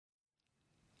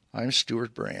I'm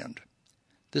Stuart Brand.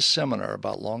 This seminar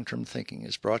about long-term thinking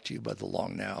is brought to you by the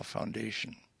Long Now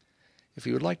Foundation. If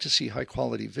you would like to see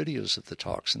high-quality videos of the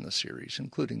talks in the series,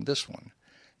 including this one,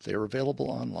 they are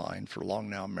available online for Long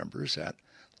Now members at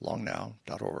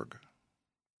longnow.org.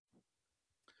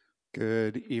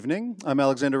 Good evening. I'm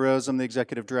Alexander Rose. I'm the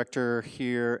Executive Director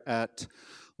here at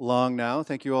Long Now.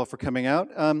 Thank you all for coming out.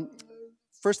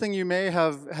 First thing you may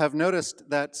have noticed,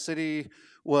 that Citi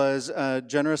was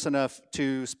generous enough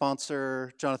to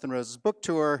sponsor Jonathan Rose's book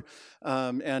tour,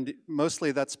 and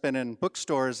mostly that's been in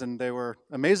bookstores, and they were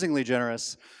amazingly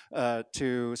generous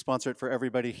to sponsor it for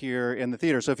everybody here in the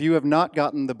theater. So if you have not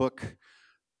gotten the book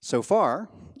so far,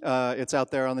 it's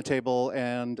out there on the table,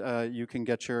 and you can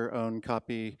get your own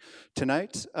copy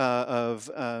tonight of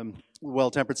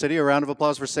Well-Tempered City. A round of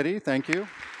applause for Citi. Thank you.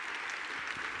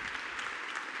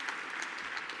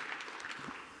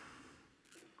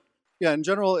 Yeah, in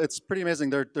general, it's pretty amazing.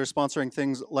 They're sponsoring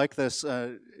things like this,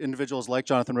 individuals like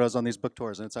Jonathan Rose on these book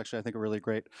tours, and it's actually, I think, a really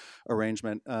great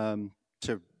arrangement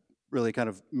to really kind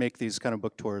of make these kind of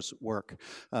book tours work,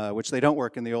 which they don't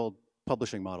work in the old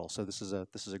publishing model. So this is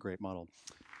a great model.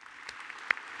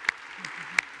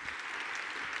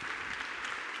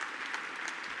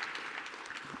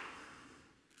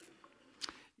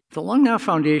 The Long Now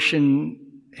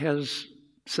Foundation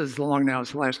says the long now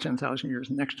is the last 10,000 years,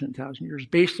 the next 10,000 years,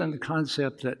 based on the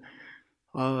concept that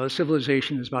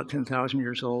civilization is about 10,000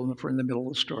 years old, and if we're in the middle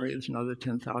of the story, there's another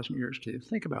 10,000 years to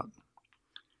think about.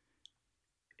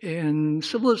 And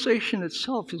civilization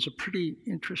itself is a pretty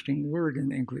interesting word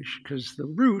in English, because the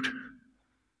root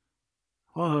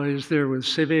is there with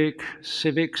civic,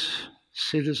 civics,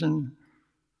 citizen,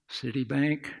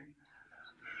 Citibank,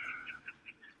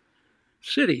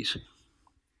 cities.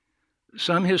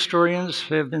 Some historians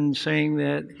have been saying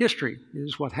that history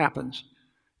is what happens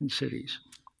in cities.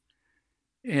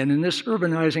 And in this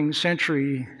urbanizing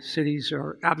century, cities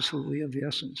are absolutely of the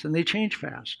essence, and they change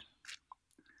fast.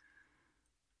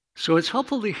 So it's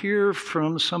helpful to hear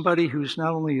from somebody who's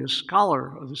not only a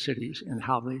scholar of the cities and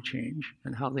how they change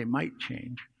and how they might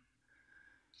change,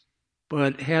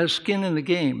 but has skin in the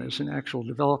game as an actual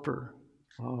developer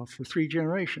for 3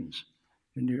 generations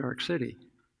in New York City,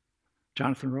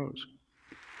 Jonathan Rose.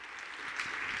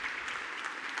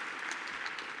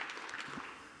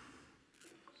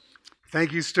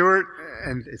 Thank you, Stuart.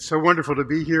 And it's so wonderful to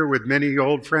be here with many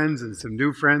old friends and some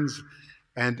new friends,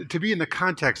 and to be in the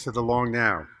context of the Long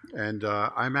Now. And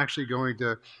I'm actually going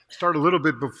to start a little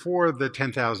bit before the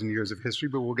 10,000 years of history,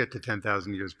 but we'll get to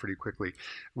 10,000 years pretty quickly.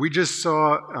 We just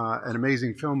saw an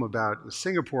amazing film about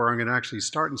Singapore. I'm going to actually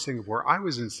start in Singapore. I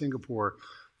was in Singapore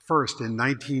first in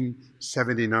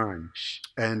 1979.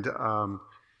 And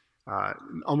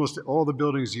almost all the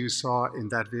buildings you saw in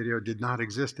that video did not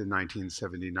exist in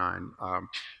 1979.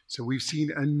 So we've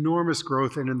seen enormous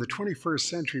growth, and in the 21st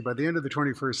century, by the end of the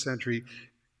 21st century,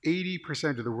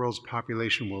 80% of the world's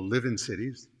population will live in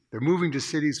cities. They're moving to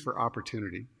cities for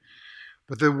opportunity.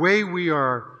 But the way we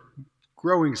are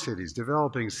growing cities,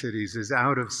 developing cities, is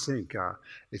out of sync.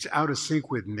 It's out of sync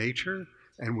with nature,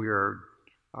 and we are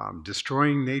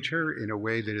destroying nature in a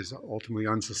way that is ultimately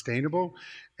unsustainable.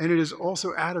 And it is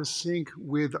also out of sync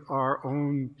with our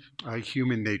own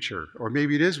human nature, or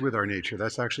maybe it is with our nature.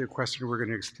 That's actually a question we're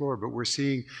going to explore, but we're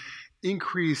seeing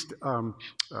increased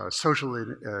social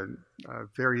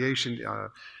variation,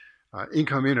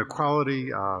 income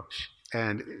inequality,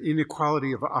 and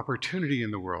inequality of opportunity in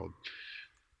the world.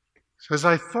 So as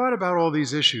I thought about all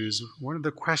these issues, one of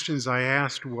the questions I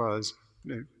asked was,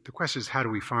 the question is, how do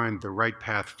we find the right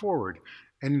path forward?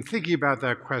 And in thinking about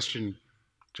that question,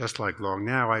 just like Long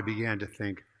Now, I began to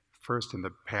think first in the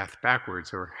path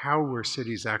backwards, or how were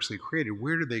cities actually created?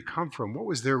 Where did they come from? What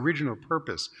was their original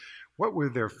purpose? What were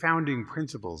their founding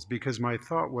principles? Because my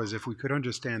thought was, if we could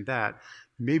understand that,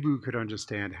 maybe we could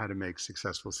understand how to make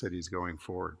successful cities going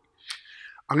forward.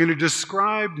 I'm going to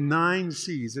describe 9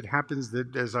 C's. It happens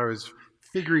that as I was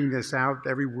figuring this out,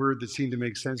 every word that seemed to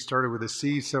make sense started with a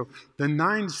C. So the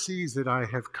 9 C's that I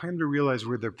have come to realize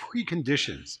were the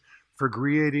preconditions for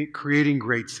creating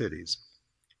great cities.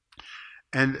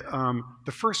 And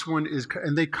the first one is,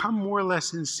 and they come more or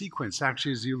less in sequence,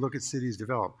 actually, as you look at cities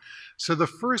develop. So the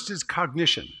first is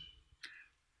cognition.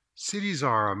 Cities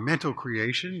are a mental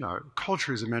creation,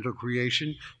 culture is a mental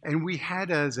creation, and we had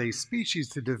as a species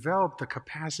to develop the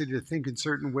capacity to think in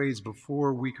certain ways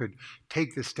before we could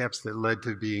take the steps that led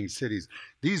to being cities.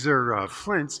 These are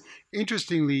flints.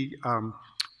 Interestingly,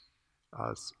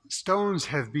 stones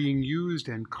have been used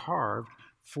and carved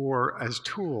as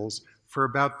tools for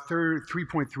about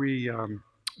 3.3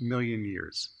 million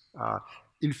years.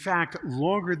 in fact,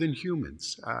 longer than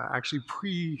humans, actually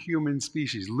pre-human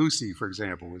species. Lucy, for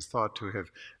example, was thought to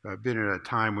have been at a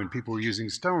time when people were using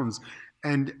stones,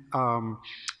 and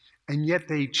yet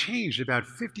they changed about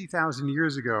 50,000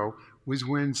 years ago, was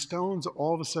when stones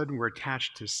all of a sudden were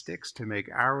attached to sticks to make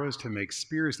arrows, to make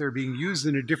spears. They were being used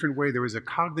in a different way. There was a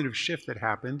cognitive shift that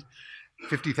happened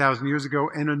 50,000 years ago.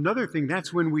 And another thing,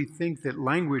 that's when we think that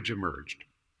language emerged.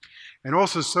 And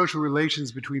also social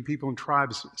relations between people and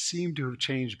tribes seemed to have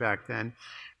changed back then.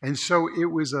 And so it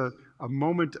was a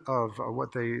moment of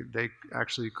what they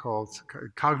actually called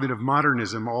cognitive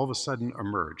modernism all of a sudden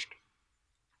emerged.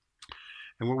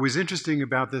 And what was interesting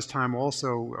about this time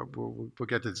also, we'll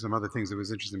get to some other things that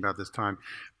was interesting about this time,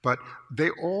 but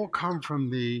they all come from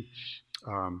the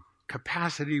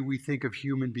capacity we think of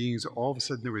human beings. All of a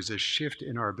sudden there was a shift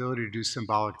in our ability to do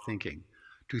symbolic thinking,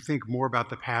 to think more about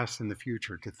the past and the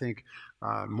future, to think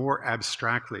more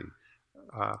abstractly.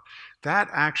 That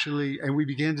actually, and we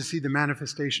began to see the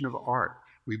manifestation of art.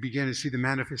 We began to see the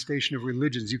manifestation of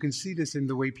religions. You can see this in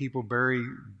the way people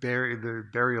the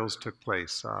burials took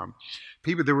place.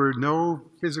 There were no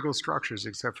physical structures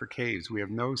except for caves. We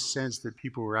have no sense that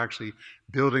people were actually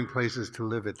building places to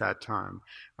live at that time.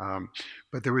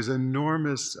 But there was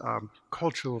enormous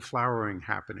cultural flowering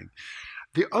happening.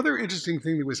 The other interesting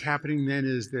thing that was happening then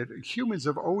is that humans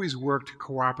have always worked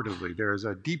cooperatively. There's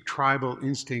a deep tribal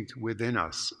instinct within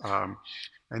us.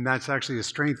 And that's actually a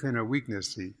strength and a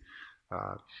weakness.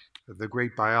 The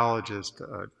great biologist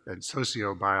and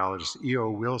sociobiologist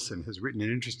E.O. Wilson has written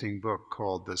an interesting book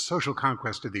called The Social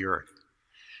Conquest of the Earth.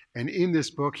 And in this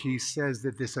book, he says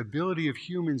that this ability of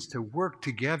humans to work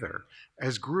together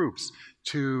as groups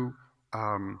to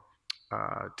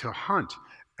hunt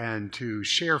and to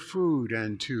share food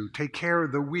and to take care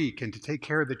of the weak and to take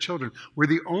care of the children, we're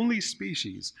the only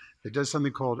species that does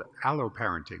something called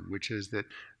alloparenting, which is that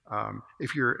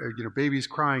if your baby's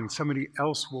crying, somebody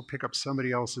else will pick up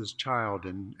somebody else's child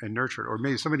and nurture it.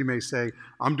 Or somebody may say,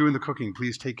 I'm doing the cooking,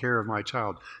 please take care of my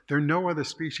child. There are no other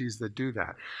species that do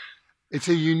that. It's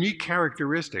a unique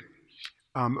characteristic,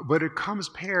 but it comes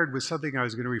paired with something I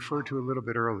was going to refer to a little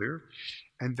bit earlier,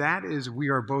 and that is we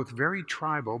are both very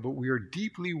tribal, but we are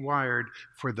deeply wired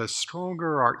for the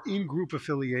stronger our in-group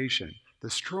affiliation, the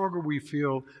stronger we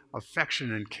feel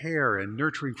affection and care and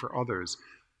nurturing for others,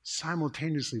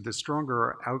 simultaneously, the stronger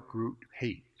our out-group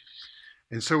hate.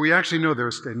 And so we actually know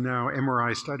there's now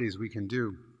MRI studies we can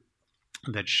do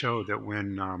that show that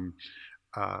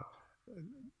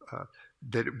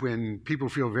when people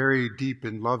feel very deep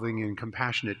and loving and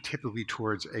compassionate, typically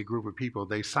towards a group of people,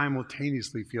 they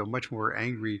simultaneously feel much more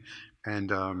angry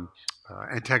and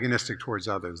antagonistic towards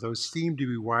others. Those seem to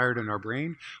be wired in our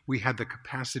brain. We have the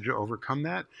capacity to overcome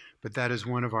that, but that is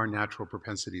one of our natural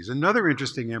propensities. Another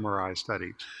interesting MRI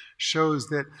study shows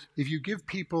that if you give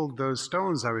people those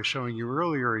stones I was showing you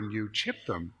earlier and you chip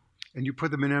them and you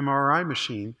put them in an MRI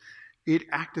machine, it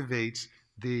activates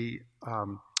the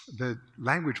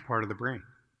language part of the brain.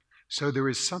 So there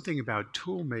is something about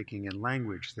tool making and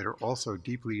language that are also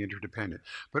deeply interdependent.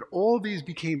 But all these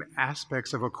became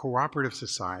aspects of a cooperative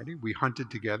society. We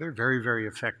hunted together very, very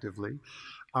effectively.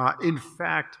 In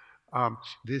fact,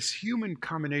 this human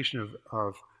combination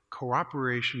of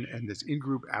cooperation and this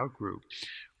in-group, out-group,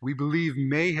 we believe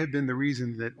may have been the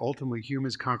reason that ultimately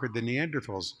humans conquered the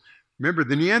Neanderthals. Remember,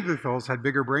 the Neanderthals had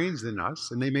bigger brains than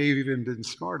us, and they may have even been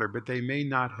smarter, but they may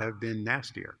not have been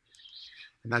nastier.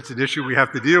 And that's an issue we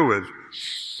have to deal with.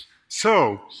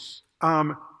 So,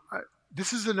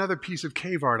 this is another piece of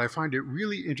cave art. I find it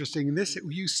really interesting.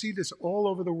 And you see this all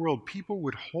over the world. People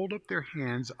would hold up their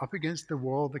hands up against the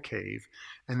wall of the cave,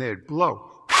 and they'd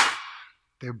blow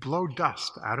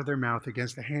dust out of their mouth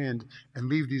against the hand and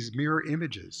leave these mirror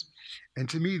images. And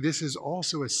to me, this is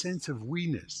also a sense of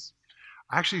we-ness.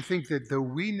 I actually think that the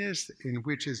we-ness in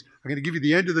which is, I'm going to give you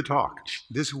the end of the talk,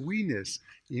 this we-ness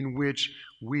in which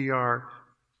we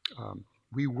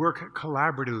work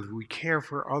collaboratively, we care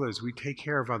for others, we take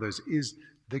care of others, is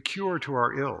the cure to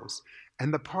our ills.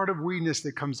 And the part of we-ness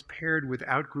that comes paired with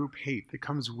out-group hate, that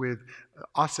comes with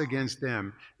us against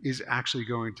them, is actually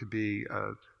going to be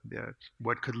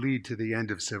what could lead to the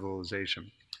end of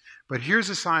civilization. But here's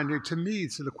a sign, to me,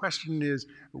 so the question is,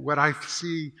 what I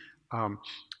see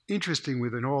interesting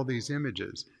within all these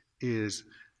images is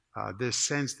this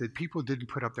sense that people didn't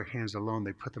put up their hands alone,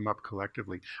 they put them up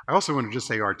collectively. I also want to just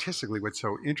say artistically, what's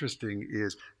so interesting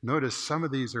is, notice some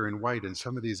of these are in white and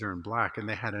some of these are in black, and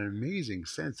they had an amazing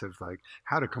sense of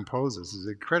how to compose this. It's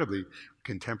incredibly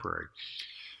contemporary.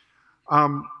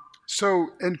 So,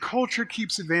 and culture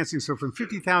keeps advancing. So from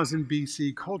 50,000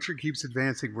 BC, culture keeps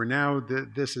advancing. We're now,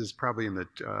 this is probably in the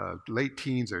late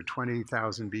teens or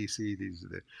 20,000 BC. These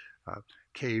are the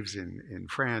caves in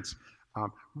France.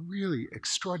 Really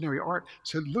extraordinary art.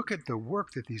 So look at the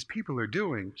work that these people are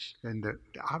doing, and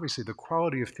obviously the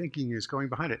quality of thinking is going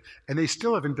behind it. And they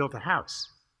still haven't built a house.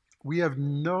 We have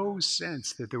no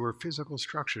sense that there were physical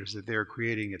structures that they were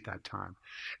creating at that time.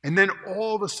 And then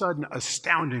all of a sudden,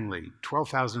 astoundingly,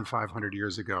 12,500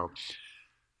 years ago,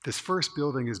 this first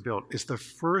building is built. It's the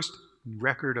first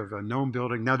record of a known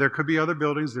building. Now, there could be other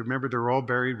buildings. Remember, they're all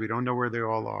buried. We don't know where they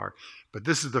all are. But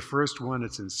this is the first one.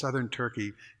 It's in southern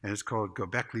Turkey, and it's called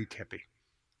Göbekli Tepe.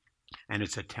 And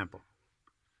it's a temple.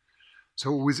 So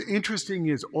what was interesting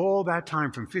is all that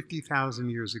time from 50,000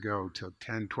 years ago to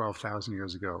 10, 12,000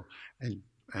 years ago, and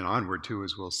onward too,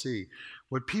 as we'll see,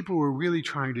 what people were really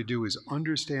trying to do is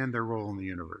understand their role in the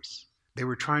universe. They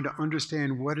were trying to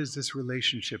understand what is this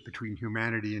relationship between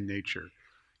humanity and nature.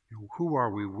 You know, who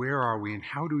are we, where are we, and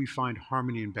how do we find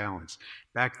harmony and balance?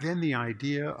 Back then, the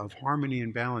idea of harmony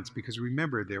and balance, because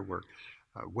remember, there were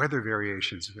weather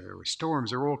variations, there were storms,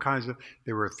 there were all kinds of,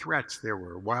 there were threats, there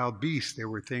were wild beasts, there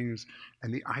were things,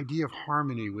 and the idea of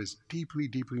harmony was deeply,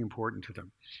 deeply important to them.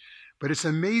 But it's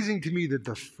amazing to me that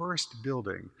the first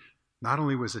building not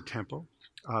only was a temple,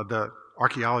 the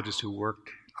archaeologist who worked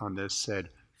on this said,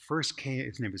 first came,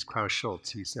 his name is Klaus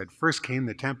Schultz, he said, first came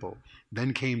the temple,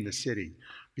 then came the city.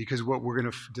 Because what we're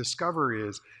going to discover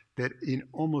is that in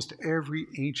almost every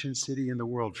ancient city in the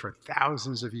world for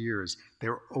thousands of years, they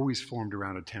were always formed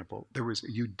around a temple.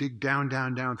 You dig down,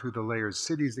 down, down through the layers,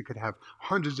 cities that could have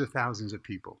hundreds of thousands of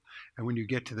people. And when you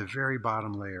get to the very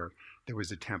bottom layer, there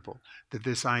was a temple. That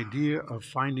this idea of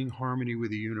finding harmony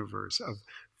with the universe, of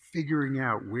figuring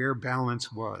out where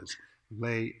balance was,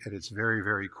 lay at its very,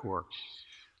 very core.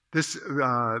 This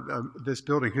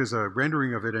building, here's a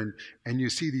rendering of it, and you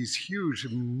see these huge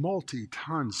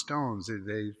multi-ton stones.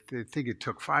 They think it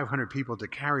took 500 people to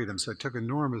carry them, so it took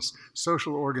enormous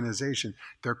social organization.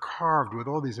 They're carved with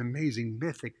all these amazing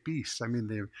mythic beasts. I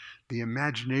mean, the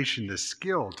imagination, the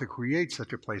skill to create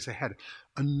such a place. They had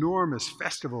enormous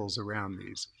festivals around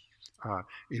these,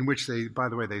 in which they, by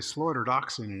the way, they slaughtered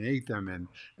oxen and ate them,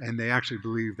 and they actually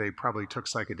believe they probably took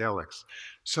psychedelics.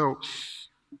 So,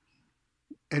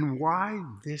 and why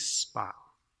this spot?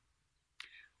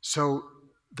 So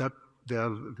the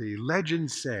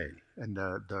legends say, and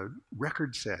the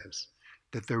record says,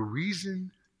 that the reason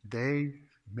they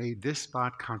made this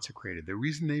spot consecrated, the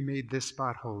reason they made this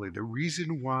spot holy, the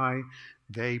reason why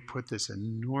they put this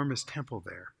enormous temple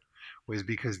there was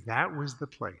because that was the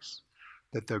place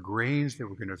that the grains that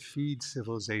were going to feed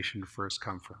civilization first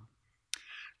come from.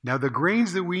 Now, the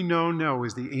grains that we know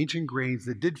as the ancient grains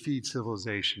that did feed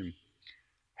civilization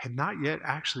had not yet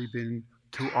actually been,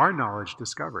 to our knowledge,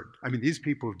 discovered. I mean, these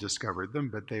people have discovered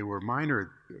them, but they were minor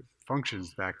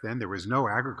functions back then. There was no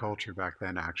agriculture back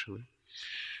then, actually.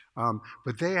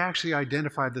 But they actually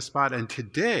identified the spot. And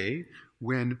today,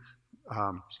 when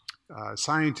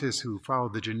scientists who follow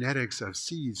the genetics of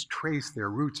seeds trace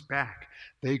their roots back,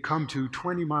 they come to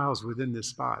 20 miles within this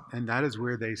spot. And that is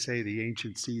where they say the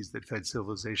ancient seeds that fed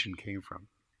civilization came from.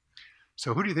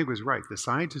 So who do you think was right? The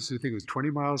scientists who think it was 20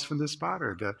 miles from this spot,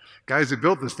 or the guys who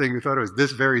built this thing who thought it was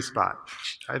this very spot?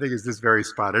 I think it's this very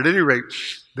spot. At any rate,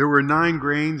 there were 9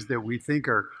 grains that we think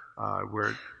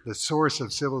were the source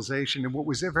of civilization. And what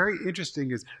was very interesting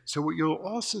is, so what you'll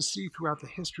also see throughout the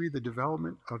history of the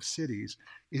development of cities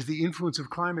is the influence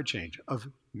of climate change, of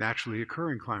naturally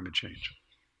occurring climate change.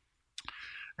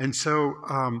 And so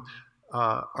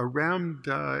around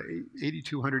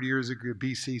 8,200 years ago,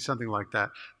 BC, something like that,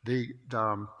 the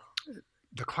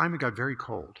climate got very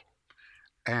cold,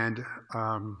 and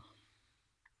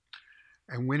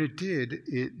when it did,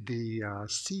 the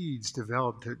seeds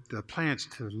developed, the plants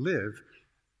to live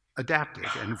adapted,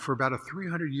 and for about a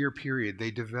 300-year period,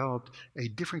 they developed a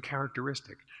different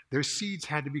characteristic. Their seeds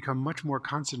had to become much more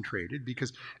concentrated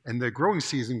and the growing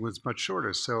season was much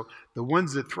shorter. So the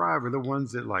ones that thrive are the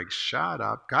ones that shot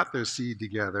up, got their seed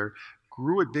together,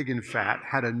 grew it big and fat,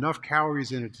 had enough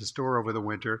calories in it to store over the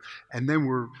winter, and then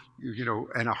were,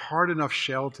 and a hard enough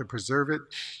shell to preserve it.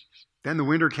 Then the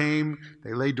winter came,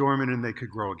 they lay dormant, and they could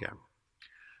grow again.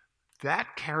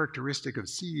 That characteristic of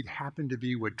seed happened to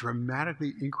be what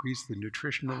dramatically increased the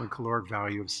nutritional and caloric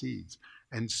value of seeds.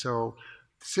 And so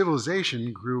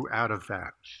civilization grew out of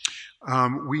that.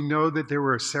 We know that there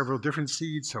were several different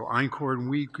seeds. So einkorn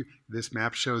wheat, this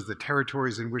map shows the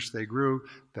territories in which they grew,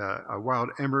 the wild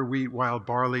emmer wheat, wild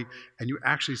barley, and you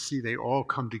actually see they all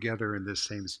come together in this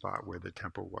same spot where the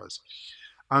temple was.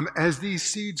 As these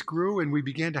seeds grew and we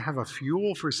began to have a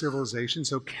fuel for civilization,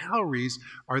 so calories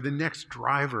are the next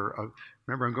driver of,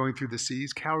 remember I'm going through the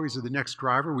C's, calories are the next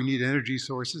driver. We need energy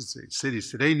sources.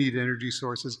 Cities today need energy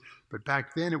sources, but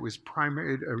back then it was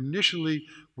initially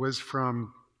was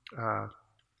from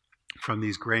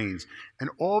these grains. And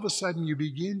all of a sudden you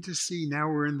begin to see, now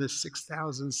we're in the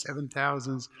 6,000,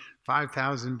 7,000s,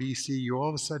 5,000 BC, you all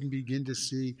of a sudden begin to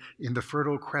see in the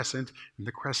Fertile Crescent, and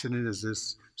the crescent is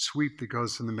this sweep that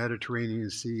goes from the Mediterranean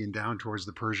Sea and down towards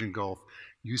the Persian Gulf,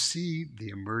 you see the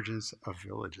emergence of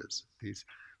villages, these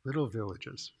little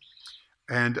villages.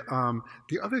 And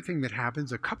the other thing that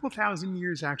happens a couple thousand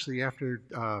years actually after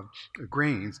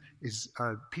grains is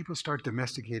people start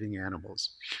domesticating animals.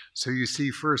 So you see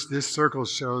first, this circle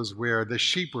shows where the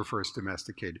sheep were first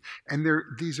domesticated. And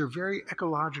these are very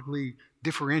ecologically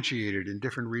differentiated in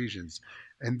different regions.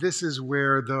 And this is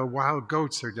where the wild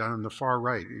goats are down on the far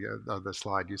right of the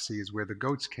slide you see is where the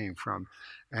goats came from.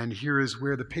 And here is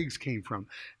where the pigs came from.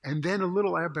 And then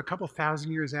a couple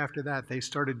thousand years after that, they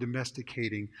started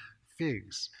domesticating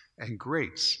figs and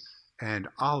grapes and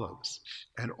olives.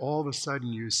 And all of a sudden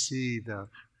you see the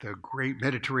great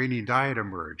Mediterranean diet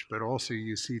emerge, but also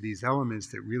you see these elements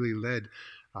that really led,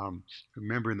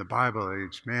 remember in the Bible,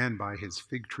 each man by his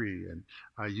fig tree, and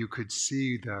you could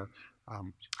see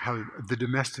how the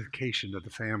domestication of the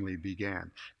family began.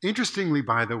 Interestingly,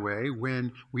 by the way,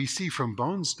 when we see from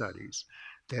bone studies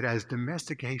that as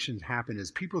domestications happened, as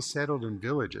people settled in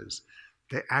villages,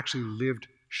 they actually lived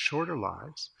shorter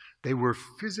lives. They were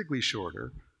physically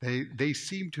shorter. They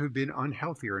seem to have been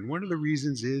unhealthier. And one of the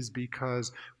reasons is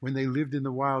because when they lived in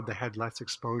the wild, they had less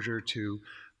exposure to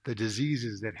the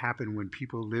diseases that happen when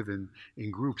people live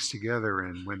in groups together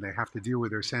and when they have to deal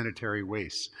with their sanitary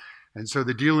waste. And so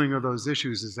the dealing of those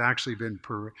issues has actually been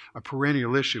a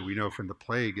perennial issue. We know from the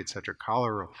plague, etc.,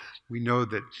 cholera, we know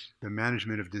that the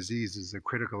management of disease is a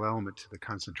critical element to the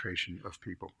concentration of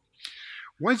people.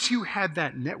 Once you had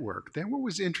that network, then what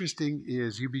was interesting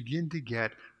is you begin to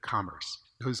get commerce.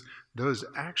 Those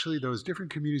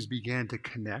different communities began to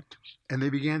connect and they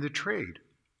began to trade.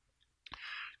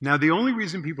 Now, the only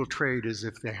reason people trade is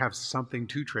if they have something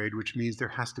to trade, which means there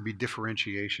has to be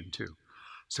differentiation too.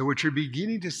 So what you're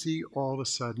beginning to see all of a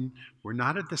sudden, we're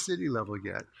not at the city level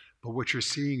yet, but what you're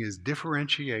seeing is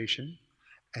differentiation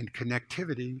and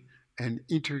connectivity and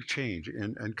interchange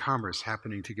and commerce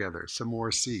happening together, some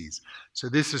more C's. So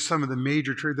this is some of the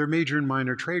major trade, they're major and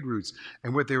minor trade routes.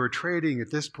 And what they were trading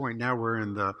at this point, now we're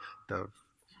in the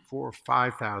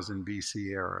 5,000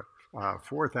 BC era,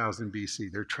 4,000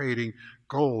 BC. They're trading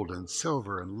gold and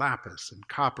silver and lapis and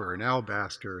copper and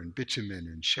alabaster and bitumen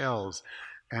and shells.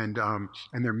 And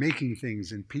they're making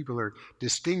things, and people are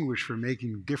distinguished for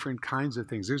making different kinds of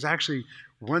things. There's actually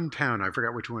one town, I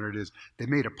forgot which one it is, they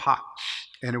made a pot.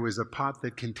 And it was a pot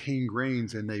that contained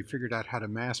grains, and they figured out how to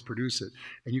mass produce it.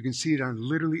 And you can see it on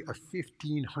literally a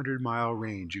 1,500-mile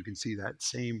range. You can see that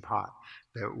same pot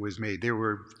that was made. They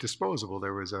were disposable.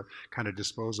 There was a kind of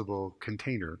disposable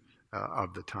container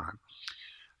of the time.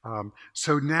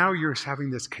 So now you're having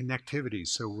this connectivity.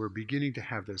 So we're beginning to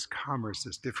have this commerce,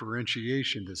 this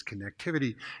differentiation, this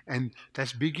connectivity, and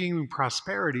that's beginning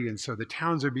prosperity. And so the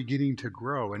towns are beginning to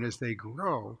grow. And as they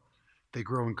grow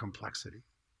in complexity.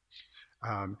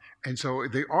 And so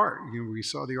the art, we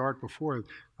saw the art before,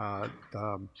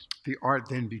 the art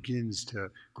then begins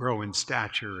to grow in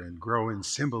stature and grow in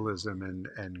symbolism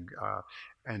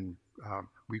and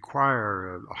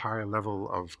require a higher level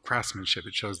of craftsmanship.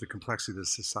 It shows the complexity of the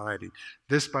society.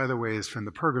 This, by the way, is from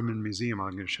the Pergamon Museum.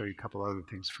 I'm going to show you a couple other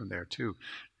things from there too,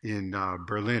 in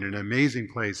Berlin. An amazing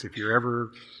place. If you're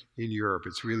ever in Europe,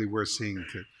 it's really worth seeing.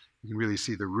 You can really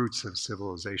see the roots of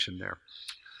civilization there.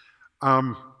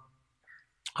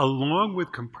 Along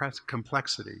with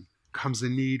complexity comes the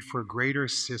need for greater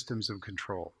systems of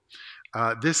control.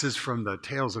 This is from the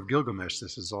Tales of Gilgamesh.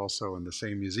 This is also in the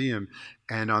same museum.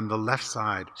 And on the left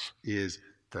side is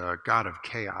the god of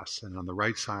chaos. And on the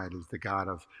right side is the god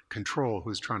of control,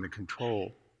 who's trying to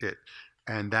control it.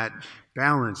 And that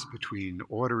balance between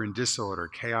order and disorder,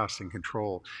 chaos and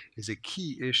control, is a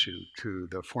key issue to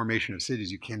the formation of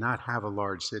cities. You cannot have a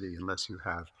large city unless you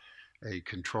have a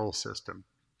control system.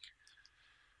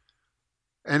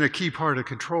 And a key part of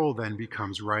control then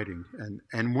becomes writing.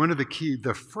 And one of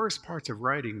the first parts of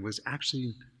writing was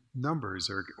actually numbers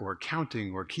or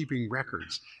counting or keeping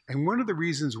records. And one of the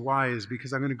reasons why is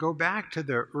because I'm going to go back to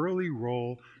the early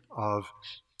role of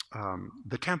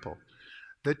the temple.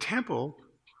 The temple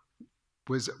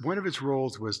was one of its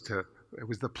roles was the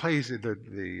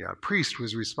priest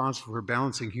was responsible for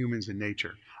balancing humans and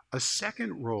nature. A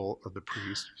second role of the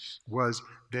priest was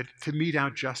that to mete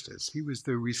out justice. He was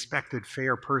the respected,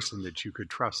 fair person that you could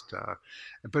trust.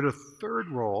 But a third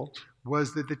role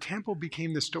was that the temple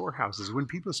became the storehouses. When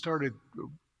people started,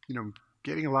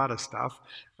 getting a lot of stuff,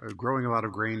 growing a lot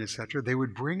of grain, etc., they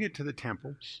would bring it to the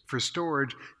temple for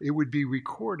storage. It would be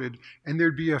recorded, and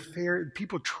there'd be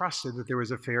people trusted that there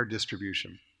was a fair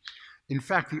distribution. In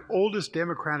fact, the oldest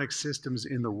democratic systems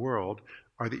in the world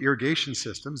are the irrigation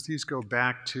systems. These go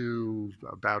back to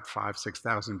about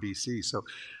 6,000 BC. So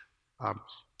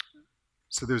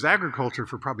there's agriculture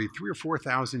for probably 3,000 or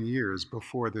 4,000 years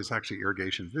before there's actually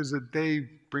irrigation. They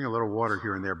bring a little water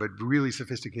here and there, but really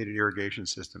sophisticated irrigation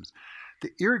systems.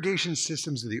 The irrigation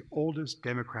systems are the oldest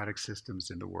democratic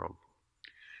systems in the world.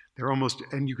 They're almost,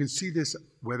 and you can see this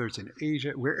whether it's in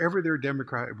Asia, wherever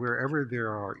there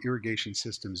are irrigation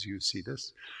systems, you see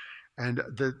this. And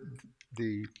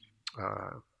the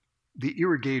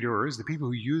irrigators, the people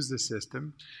who use the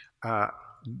system,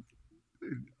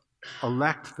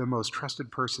 elect the most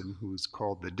trusted person, who's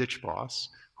called the ditch boss,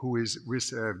 who is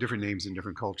different names in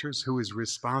different cultures, who is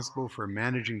responsible for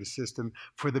managing the system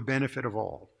for the benefit of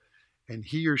all. And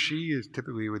he or she is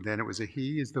typically, then it was a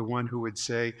he, is the one who would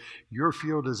say, your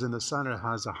field is in the sun, it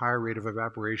has a higher rate of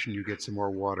evaporation, you get some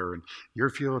more water. And your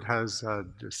field has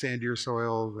sandier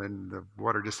soil and the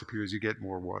water disappears, you get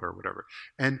more water, or whatever.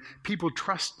 And people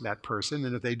trust that person,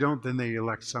 and if they don't, then they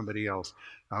elect somebody else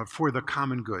for the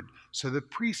common good. So the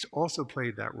priest also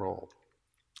played that role.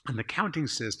 And the counting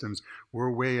systems were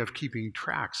a way of keeping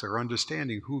tracks or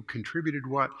understanding who contributed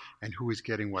what and who was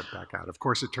getting what back out. Of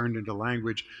course, it turned into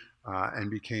language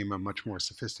and became a much more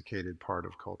sophisticated part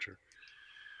of culture.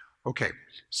 Okay,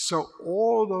 so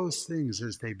all those things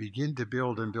as they begin to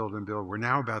build and build and build, we're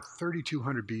now about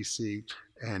 3200 BC,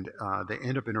 and they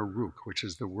end up in Uruk, which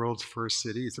is the world's first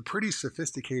city. It's a pretty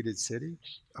sophisticated city.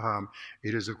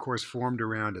 It is, of course, formed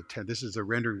around this is a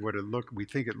rendering of what we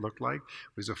think it looked like.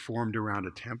 It was formed around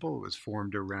a temple. It was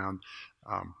formed around,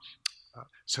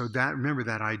 remember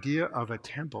that idea of a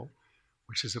temple,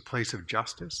 which is a place of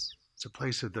justice. It's a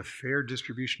place of the fair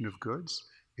distribution of goods.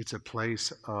 It's a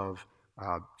place of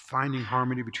finding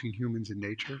harmony between humans and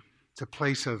nature. It's a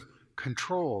place of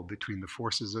control between the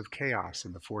forces of chaos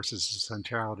and the forces of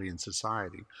centrality in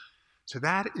society. So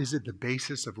that is at the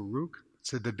basis of Uruk.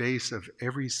 It's at the base of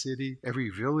every city, every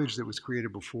village that was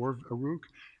created before Uruk,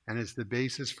 and it's the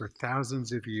basis for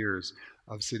thousands of years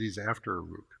of cities after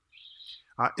Uruk.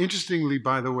 Interestingly,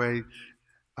 by the way,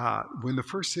 when the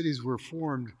first cities were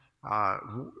formed,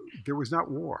 there was not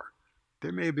war.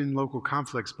 There may have been local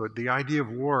conflicts, but the idea of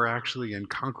war actually and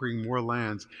conquering more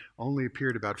lands only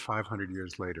appeared about 500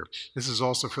 years later. This is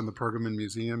also from the Pergamon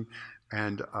Museum,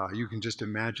 and you can just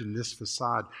imagine this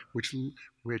facade, which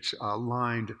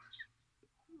lined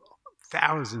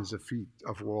thousands of feet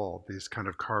of wall, these kind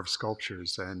of carved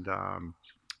sculptures, and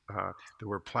that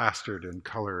were plastered and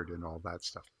colored and all that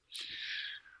stuff.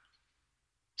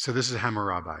 So this is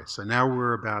Hammurabi. So now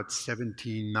we're about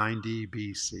 1790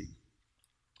 BC.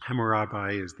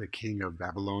 Hammurabi is the king of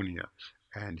Babylonia,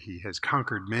 and he has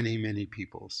conquered many, many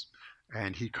peoples.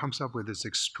 And he comes up with this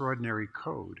extraordinary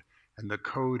code. And the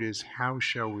code is, how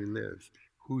shall we live?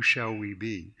 Who shall we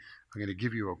be? I'm going to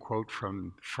give you a quote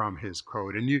from his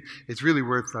code. And it's really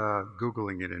worth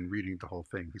Googling it and reading the whole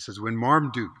thing. He says, when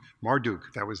Marduk,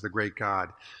 that was the great god,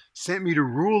 sent me to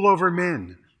rule over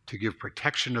men, to give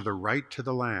protection of the right to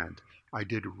the land, I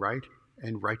did right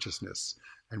and righteousness,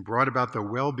 and brought about the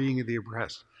well-being of the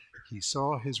oppressed. He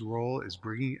saw his role as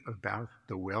bringing about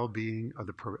the well-being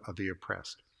of the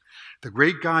oppressed. The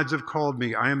great gods have called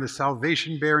me. I am the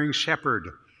salvation-bearing shepherd,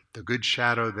 the good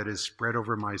shadow that is spread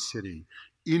over my city.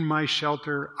 In my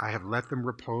shelter I have let them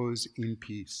repose in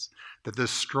peace, that the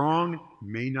strong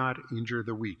may not injure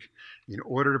the weak, in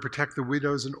order to protect the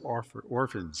widows and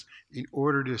orphans, in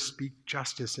order to speak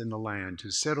justice in the land,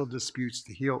 to settle disputes,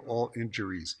 to heal all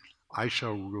injuries. I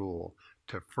shall rule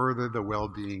to further the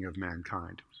well-being of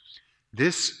mankind.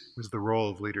 This was the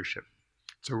role of leadership.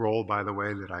 It's a role, by the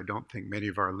way, that I don't think many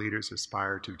of our leaders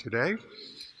aspire to today.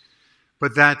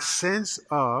 But that sense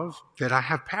of that I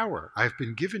have power, I've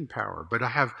been given power, but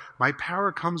my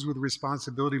power comes with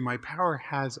responsibility. My power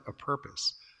has a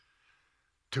purpose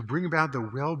to bring about the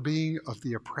well-being of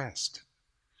the oppressed,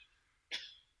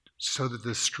 so that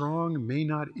the strong may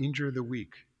not injure the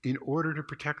weak, in order to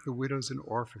protect the widows and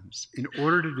orphans, in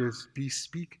order to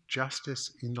speak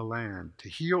justice in the land, to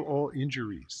heal all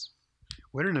injuries.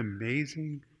 What an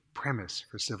amazing premise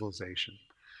for civilization.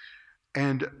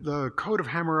 And the Code of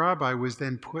Hammurabi was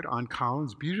then put on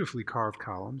columns, beautifully carved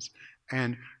columns,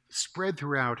 and spread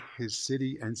throughout his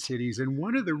city and cities. And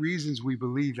one of the reasons we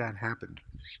believe that happened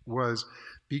was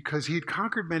because he had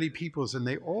conquered many peoples and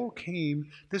they all came.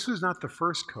 This was not the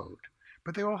first code,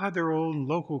 but they all had their own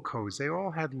local codes. They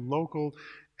all had local,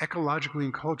 ecologically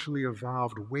and culturally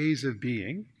evolved ways of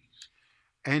being.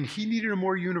 And he needed a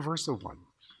more universal one.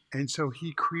 And so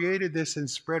he created this and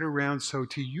spread around so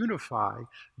to unify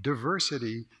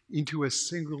diversity into a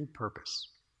single purpose.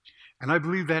 And I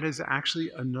believe that is actually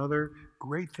another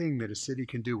great thing that a city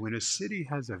can do. When a city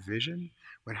has a vision,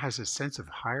 when it has a sense of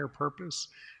higher purpose,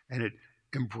 and it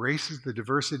embraces the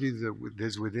diversity that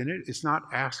is within it, it's not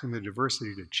asking the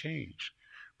diversity to change,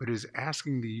 but is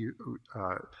asking the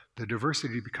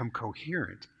diversity to become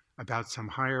coherent about some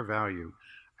higher value.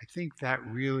 I think that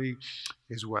really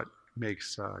is what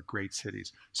makes great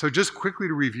cities. So just quickly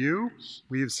to review,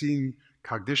 we have seen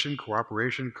cognition,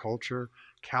 cooperation, culture,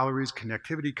 calories,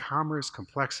 connectivity, commerce,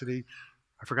 complexity.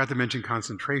 I forgot to mention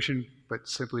concentration, but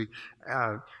simply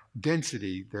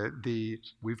density.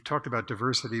 We've talked about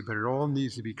diversity, but it all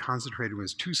needs to be concentrated. When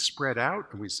it's too spread out,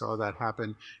 and we saw that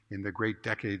happen in the great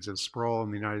decades of sprawl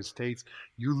in the United States,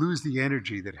 you lose the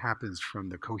energy that happens from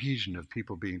the cohesion of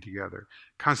people being together.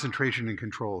 Concentration and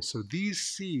control. So these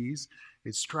C's,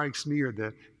 it strikes me, are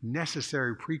the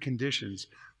necessary preconditions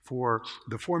for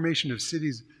the formation of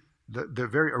cities, the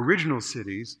very original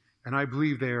cities, and I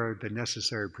believe they are the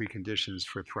necessary preconditions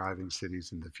for thriving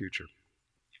cities in the future.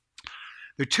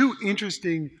 There are two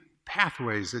interesting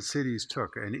pathways that cities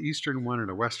took, an Eastern one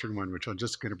and a Western one, which I'm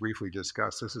just going to briefly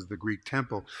discuss. This is the Greek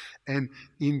temple. And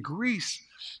in Greece,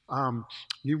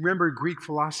 you remember Greek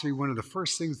philosophy, one of the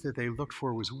first things that they looked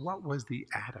for was what was the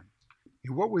atom?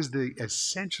 What was the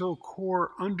essential core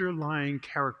underlying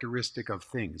characteristic of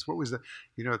things? What was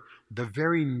the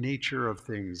very nature of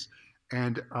things?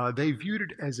 And they viewed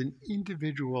it as an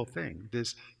individual thing.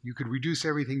 You could reduce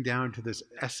everything down to this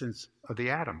essence of the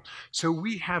atom. So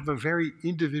we have a very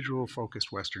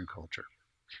individual-focused Western culture.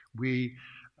 We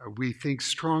think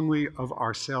strongly of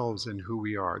ourselves and who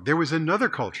we are. There was another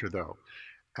culture, though.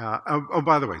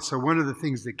 By the way, so one of the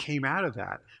things that came out of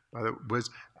that was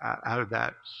out of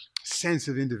that sense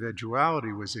of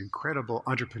individuality was incredible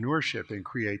entrepreneurship and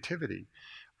creativity.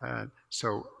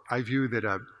 So I view that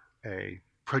a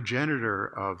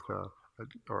progenitor of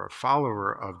or a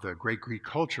follower of the great Greek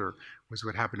culture was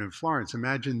what happened in Florence.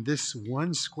 Imagine this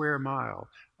 1 square mile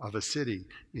of a city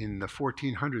in the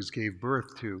 1400s gave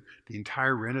birth to the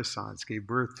entire Renaissance, gave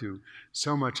birth to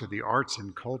so much of the arts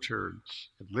and culture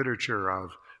and literature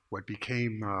of what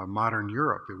became modern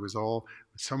Europe. It was all,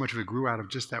 so much of it grew out of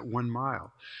just that 1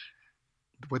 mile.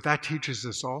 What that teaches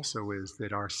us also is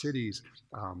that our cities,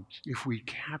 if we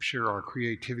capture our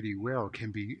creativity well,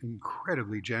 can be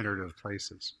incredibly generative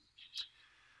places.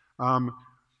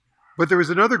 But there was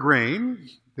another grain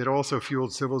that also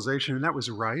fueled civilization, and that was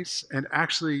rice. And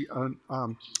actually,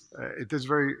 there's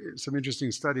some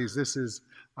interesting studies. This is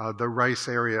the rice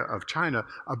area of China.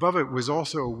 Above it was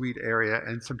also a wheat area,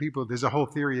 and there's a whole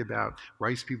theory about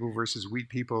rice people versus wheat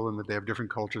people, and that they have different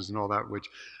cultures and all that, which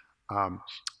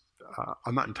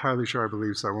I'm not entirely sure I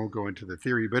believe, so I won't go into the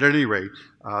theory. But at any rate,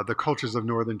 the cultures of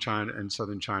northern China and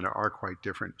southern China are quite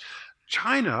different.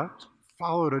 China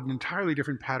followed an entirely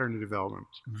different pattern of development.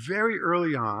 Very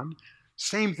early on,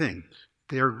 same thing.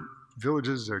 Their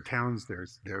villages, their towns,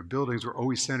 their buildings were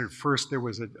always centered. First, there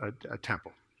was a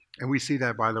temple. And we see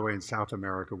that, by the way, in South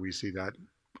America. We see that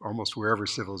almost wherever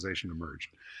civilization emerged.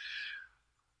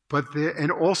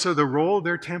 And also the role of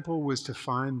their temple was to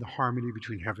find the harmony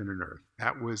between heaven and earth.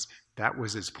 That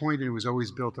was its point, and it was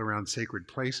always built around sacred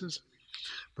places.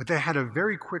 But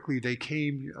they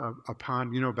came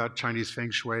upon, about Chinese Feng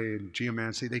Shui and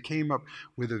geomancy, they came up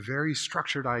with a very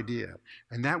structured idea,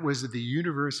 and that was that the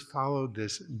universe followed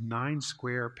this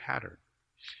 9-square pattern,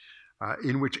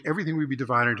 in which everything would be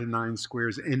divided into 9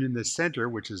 squares, and in the center,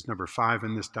 which is number 5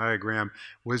 in this diagram,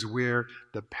 was where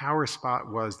the power spot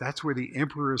was. That's where the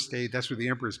emperor stayed. That's where the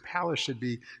emperor's palace should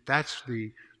be. That's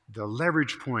the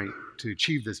leverage point to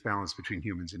achieve this balance between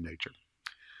humans and nature.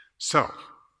 So,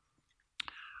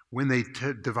 when they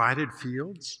divided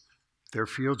fields, their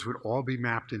fields would all be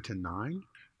mapped into 9,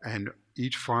 and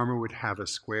each farmer would have a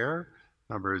square,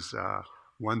 numbers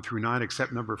 1 through 9,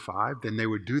 except number 5. Then they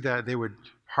would do that. They would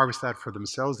harvest that for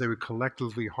themselves. They would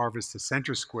collectively harvest the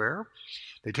center square.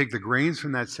 They take the grains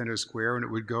from that center square, and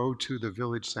it would go to the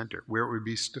village center, where it would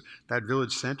be that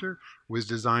village center was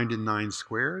designed in 9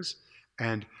 squares,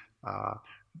 and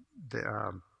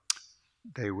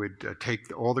they would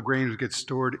take all the grains would get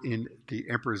stored in the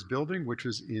emperor's building, which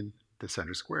was in the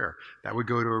center square. That would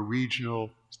go to a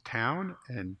regional town,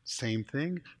 and same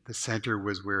thing. The center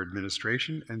was where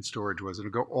administration and storage was. And it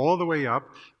would go all the way up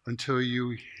until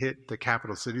you hit the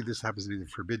capital city. This happens to be the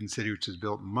Forbidden City, which is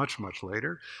built much, much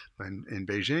later in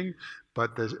Beijing.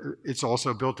 But it's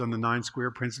also built on the 9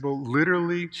 square principle,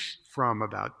 literally from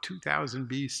about 2000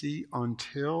 BC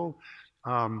until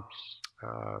the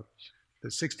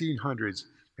 1600s,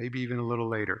 maybe even a little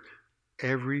later.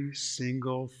 Every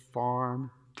single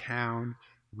farm, town,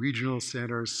 regional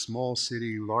center, small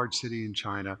city, large city in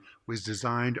China was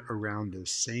designed around the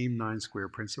same 9 square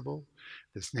principle,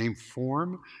 the same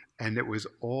form, and it was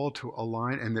all to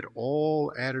align, and it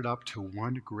all added up to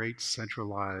one great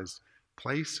centralized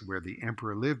place where the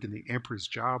emperor lived, and the emperor's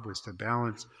job was to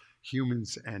balance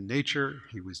humans and nature.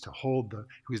 He was the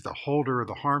holder of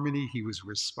the harmony. He was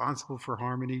responsible for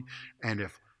harmony, and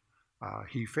if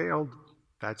he failed,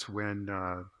 that's when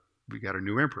we got a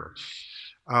new emperor.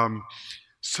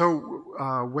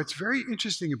 So what's very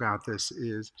interesting about this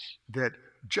is that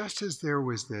just as there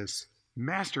was this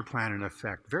master plan in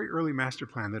effect, very early master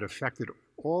plan that affected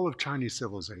all of Chinese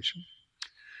civilization,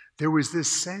 there was this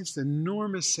sense,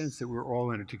 enormous sense that we're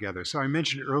all in it together. So I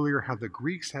mentioned earlier how the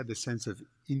Greeks had the sense of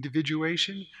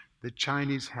individuation. The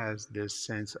Chinese has this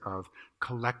sense of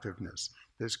collectiveness,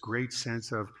 this great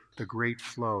sense of the great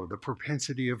flow, the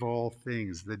propensity of all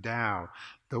things, the Tao,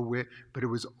 but it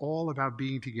was all about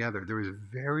being together. There was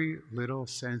very little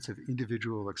sense of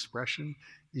individual expression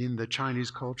in the Chinese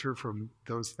culture from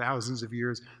those thousands of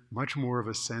years, much more of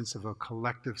a sense of a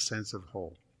collective sense of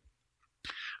whole.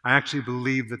 I actually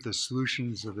believe that the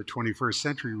solutions of the 21st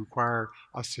century require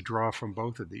us to draw from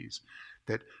both of these,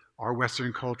 that our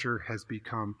Western culture has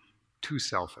become too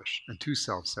selfish and too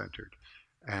self-centered.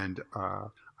 And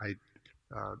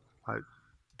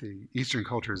the Eastern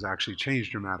culture has actually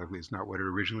changed dramatically. It's not what it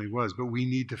originally was, but we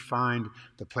need to find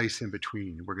the place in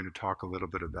between. We're going to talk a little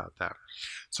bit about that.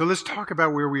 So let's talk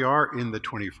about where we are in the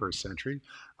 21st century.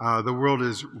 The world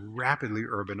is rapidly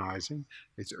urbanizing.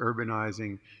 It's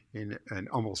urbanizing in an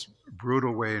almost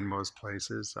brutal way in most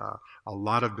places. A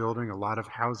lot of building, a lot of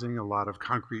housing, a lot of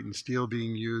concrete and steel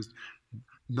being used.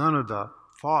 None of the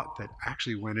thought that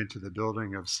actually went into the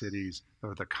building of cities,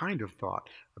 or the kind of thought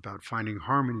about finding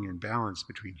harmony and balance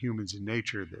between humans and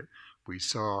nature that we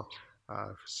saw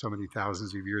so many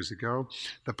thousands of years ago.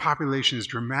 The population is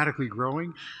dramatically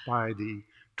growing. By the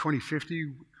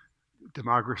 2050,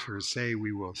 demographers say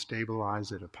we will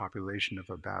stabilize at a population of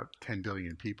about 10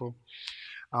 billion people.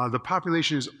 The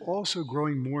population is also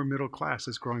growing more middle class.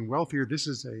 It's growing wealthier. This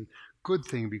is a good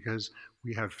thing because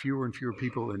we have fewer and fewer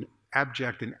people in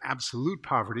abject and absolute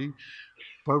poverty.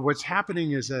 But what's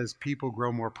happening is as people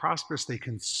grow more prosperous, they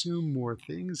consume more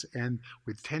things. And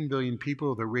with 10 billion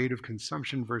people, the rate of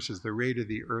consumption versus the rate of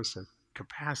the Earth's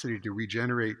capacity to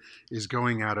regenerate is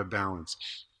going out of balance.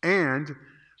 And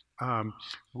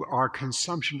our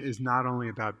consumption is not only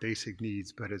about basic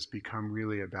needs, but it's become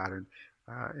really about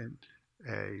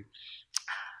a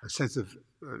sense of,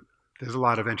 there's a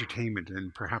lot of entertainment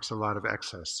and perhaps a lot of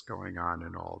excess going on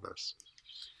in all this.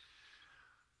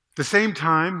 At the same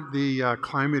time, the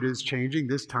climate is changing,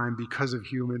 this time because of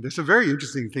there's some very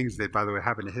interesting things that, by the way,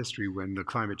 happen in history when the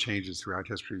climate changes throughout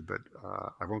history, but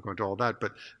I won't go into all that.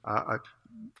 But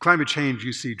climate change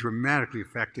you see dramatically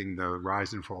affecting the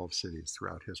rise and fall of cities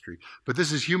throughout history. But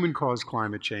this is human-caused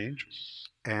climate change,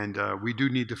 and we do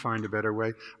need to find a better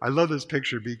way. I love this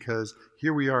picture because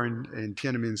here we are in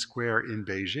Tiananmen Square in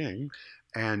Beijing,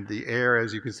 and the air,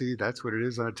 as you can see, that's what it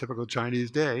is on a typical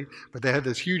Chinese day. But they have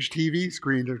this huge TV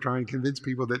screen to try and convince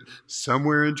people that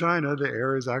somewhere in China, the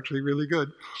air is actually really good.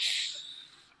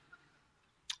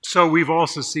 So we've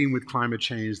also seen with climate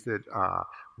change that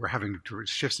we're having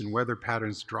shifts in weather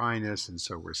patterns, dryness, and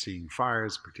so we're seeing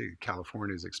fires. Particularly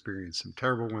California has experienced some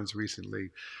terrible ones recently,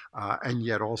 and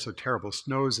yet also terrible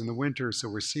snows in the winter. So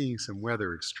we're seeing some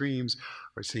weather extremes.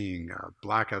 We're seeing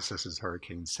blackouts, such as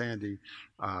Hurricane Sandy.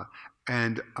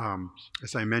 And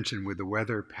as I mentioned, with the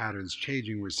weather patterns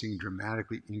changing, we're seeing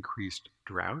dramatically increased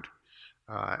drought.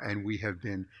 And we have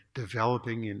been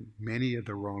developing in many of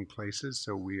the wrong places.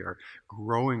 So we are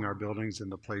growing our buildings in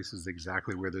the places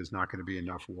exactly where there's not going to be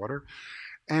enough water.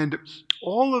 And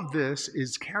all of this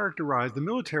is characterized, the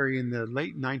military in the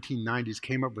late 1990s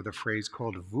came up with a phrase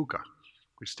called VUCA,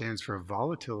 which stands for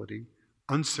volatility,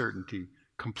 uncertainty,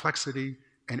 complexity,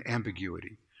 and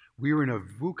ambiguity. We are in a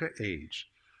VUCA age.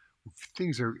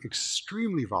 Things are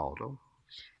extremely volatile.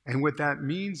 And what that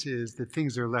means is that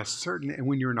things are less certain. And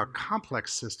when you're in a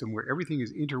complex system where everything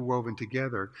is interwoven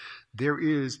together, there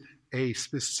is a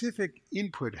specific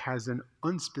input has an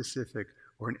unspecific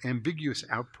or an ambiguous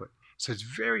output. So it's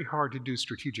very hard to do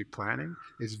strategic planning.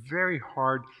 It's very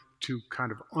hard to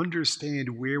kind of understand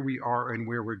where we are and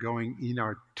where we're going in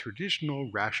our traditional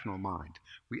rational mind.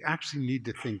 We actually need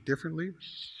to think differently.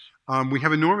 We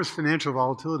have enormous financial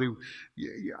volatility.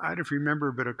 I don't know if you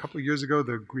remember, but a couple of years ago,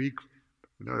 the Greek,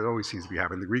 it always seems to be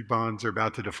happening, the Greek bonds are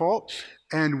about to default.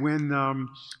 And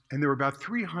and there were about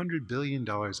 $300 billion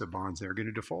of bonds. They were going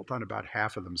to default on about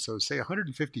half of them. So say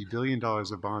 $150 billion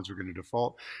of bonds were going to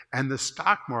default. And the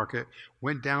stock market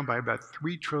went down by about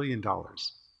 $3 trillion.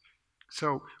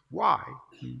 So why?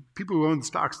 People who own the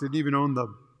stocks didn't even own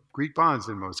the Greek bonds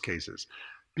in most cases,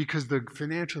 because the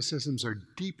financial systems are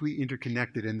deeply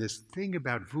interconnected. And this thing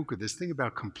about VUCA, this thing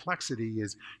about complexity,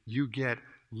 is you get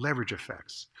leverage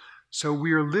effects. So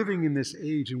we are living in this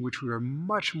age in which we are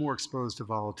much more exposed to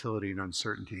volatility and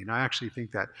uncertainty. And I actually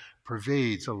think that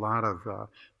pervades a lot of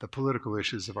the political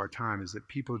issues of our time, is that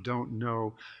people don't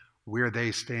know where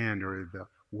they stand, or the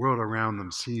world around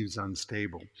them seems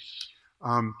unstable.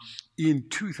 In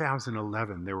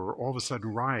 2011, there were all of a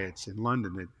sudden riots in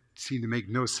London that seemed to make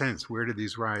no sense. Where did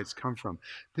these riots come from?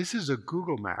 This is a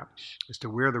Google map as to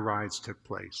where the riots took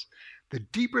place. The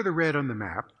deeper the red on the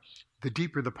map, the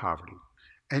deeper the poverty.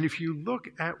 And if you look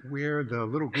at where the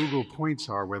little Google points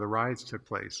are, where the riots took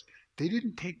place, they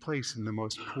didn't take place in the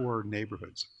most poor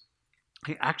neighborhoods.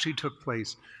 They actually took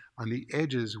place on the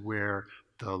edges where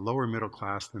the lower middle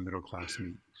class and the middle class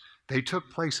meet. They took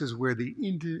places where the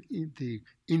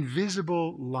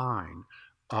invisible line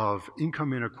of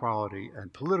income inequality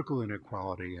and political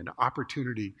inequality and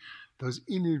opportunity, those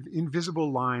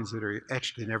invisible lines that are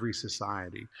etched in every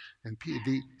society. And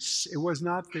it was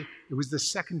the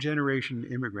second generation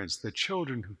immigrants, the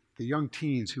children, the young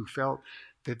teens who felt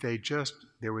that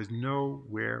there was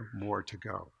nowhere more to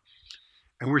go.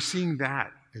 And we're seeing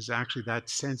that as actually that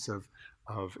sense of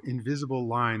invisible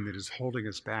line that is holding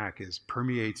us back,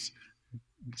 permeates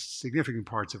significant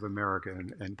parts of America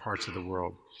and parts of the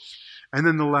world. And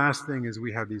then the last thing is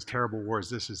we have these terrible wars.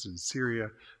 This is in Syria.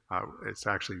 It's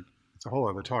a whole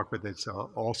other talk, but it's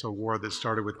also a war that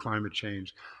started with climate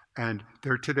change. And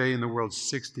there are today in the world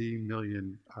 60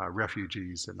 million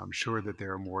refugees, and I'm sure that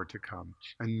there are more to come.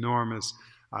 Enormous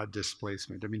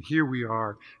displacement. I mean, here we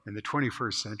are in the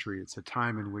 21st century. It's a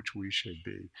time in which we should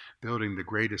be building the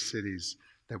greatest cities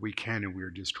that we can, and we are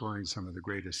destroying some of the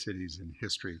greatest cities in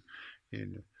history.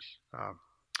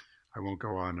 I won't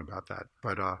go on about that.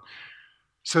 But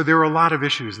so there are a lot of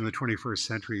issues in the 21st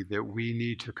century that we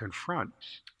need to confront.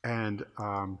 And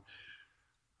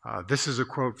this is a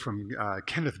quote from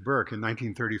Kenneth Burke in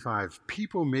 1935.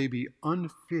 People may be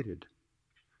unfitted,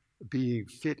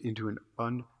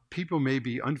 people may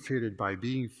be unfitted by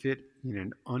being fit in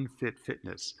an unfit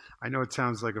fitness. I know it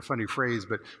sounds like a funny phrase,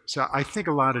 but so I think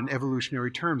a lot in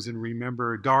evolutionary terms, and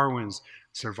remember Darwin's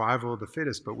survival of the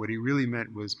fittest, but what he really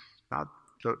meant was not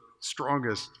the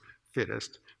strongest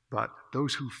fittest, but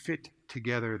those who fit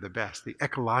together the best, the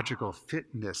ecological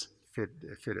fittest.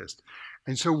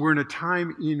 And so we're in a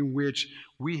time in which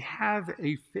we have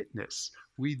a fitness.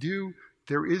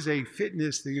 There is a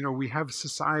fitness that, we have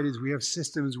societies, we have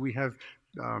systems, we have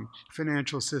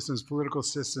financial systems, political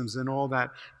systems, and all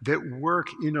that work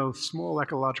in a small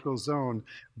ecological zone,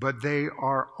 but they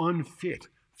are unfit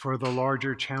for the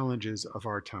larger challenges of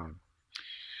our time.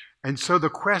 And so the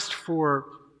quest for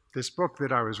this book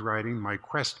that I was writing, my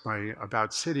quest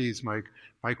about cities,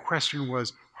 my question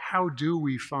was, how do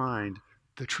we find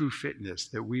the true fitness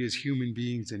that we as human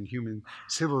beings and human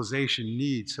civilization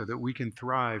need so that we can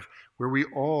thrive, where we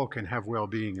all can have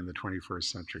well-being in the 21st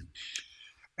century?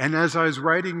 And as I was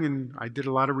writing, and I did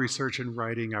a lot of research in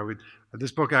writing,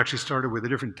 this book actually started with a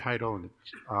different title,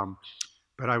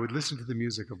 but I would listen to the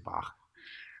music of Bach.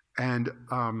 And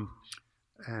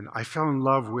I fell in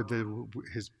love with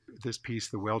this piece,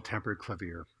 The Well-Tempered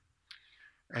Clavier.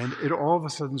 And it all of a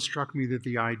sudden struck me that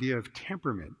the idea of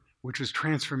temperament, which was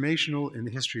transformational in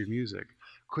the history of music,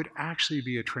 could actually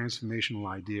be a transformational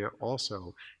idea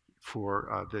also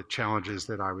for the challenges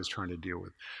that I was trying to deal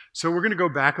with. So we're going to go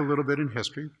back a little bit in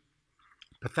history.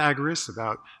 Pythagoras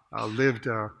lived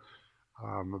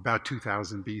about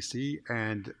 2000 BC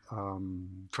and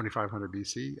 2500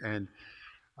 BC,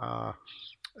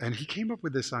 and he came up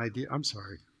with this idea. I'm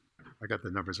sorry, I got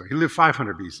the numbers right. He lived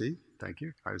 500 BC. Thank you.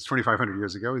 It was 2,500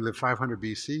 years ago. He lived 500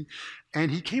 BC, and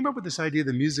he came up with this idea of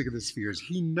the music of the spheres.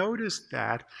 He noticed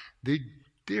that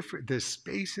the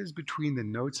spaces between the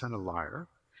notes on a lyre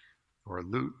or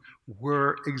Loot,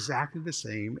 were exactly the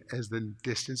same as the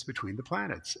distance between the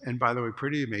planets. And by the way,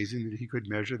 pretty amazing that he could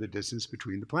measure the distance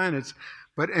between the planets.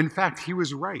 But in fact, he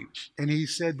was right. And he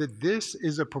said that this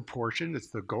is a proportion,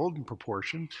 it's the golden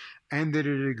proportion, and that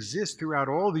it exists throughout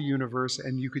all the universe.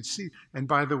 And you could see, and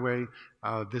by the way,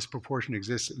 this proportion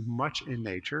exists much in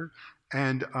nature.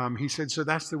 And he said, so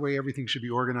that's the way everything should be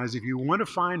organized. If you want to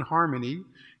find harmony,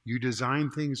 you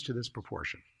design things to this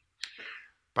proportion.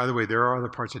 By the way, there are other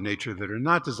parts of nature that are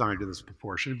not designed to this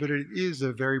proportion, but it is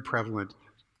a very prevalent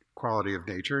quality of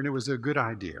nature, and it was a good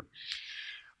idea.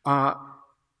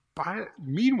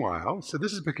 Meanwhile, so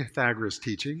this is Pythagoras'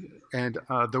 teaching, and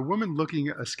the woman looking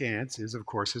askance is, of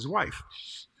course, his wife.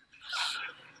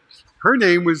 Her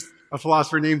name was a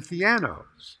philosopher named Theano,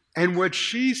 and what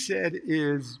she said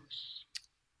is,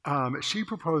 she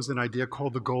proposed an idea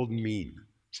called the golden mean.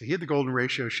 So he had the golden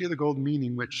ratio, she had the golden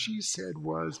meaning. What she said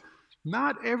was,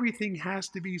 not everything has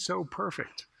to be so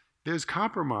perfect. There's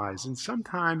compromise, and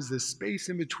sometimes the space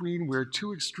in between where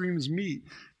two extremes meet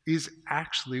is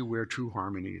actually where true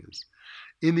harmony is.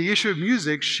 In the issue of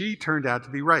music, she turned out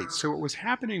to be right. So what was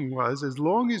happening was, as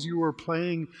long as you were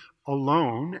playing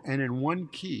alone and in one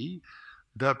key,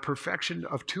 the perfection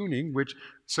of tuning,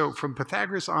 so from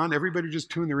Pythagoras on, everybody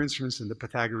just tuned their instruments in the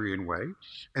Pythagorean way,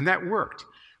 and that worked.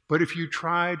 But if you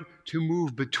tried to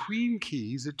move between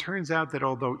keys, it turns out that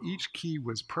although each key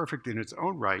was perfect in its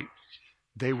own right,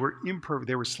 they were imperfect.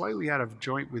 They were slightly out of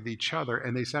joint with each other,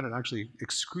 and they sounded actually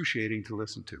excruciating to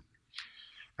listen to.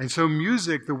 And so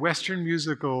music, the Western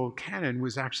musical canon,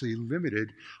 was actually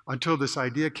limited until this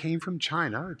idea came from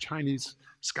China. A Chinese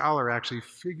scholar actually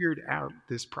figured out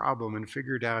this problem and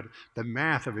figured out the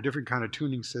math of a different kind of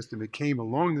tuning system. It came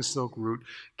along the Silk Route,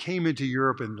 came into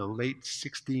Europe in the late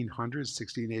 1600s,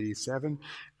 1687.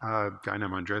 A guy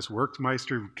named Andreas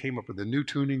Werkmeister came up with a new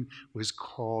tuning, was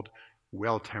called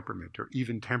well temperament or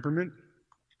even temperament.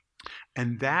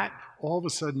 And that all of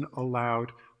a sudden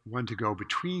allowed one to go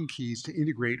between keys to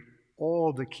integrate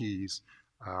all the keys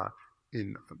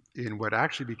in what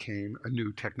actually became a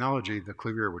new technology, the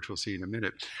clavier, which we'll see in a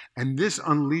minute. And this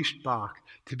unleashed Bach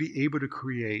to be able to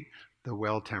create the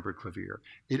well-tempered clavier.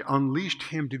 It unleashed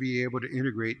him to be able to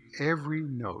integrate every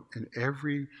note and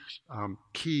every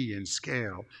key and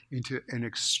scale into an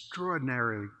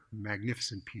extraordinarily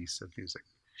magnificent piece of music.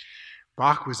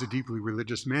 Bach was a deeply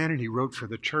religious man, and he wrote for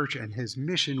the church, and his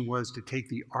mission was to take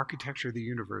the architecture of the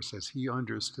universe as he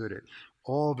understood it,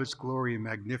 all of its glory and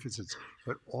magnificence,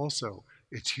 but also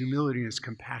its humility and its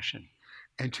compassion,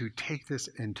 and to take this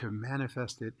and to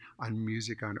manifest it on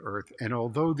music on earth. And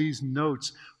although these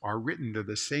notes are written, they're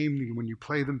the same, when you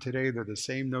play them today, they're the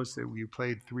same notes that you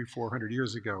played 300-400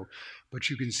 years ago, but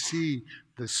you can see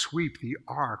the sweep, the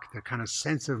arc, the kind of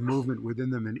sense of movement within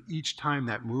them, and each time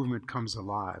that movement comes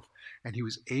alive. And he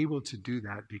was able to do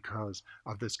that because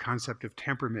of this concept of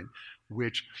temperament,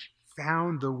 which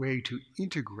found the way to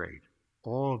integrate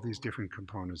all of these different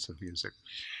components of music.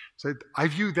 So I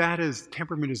view that as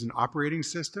temperament as an operating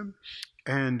system,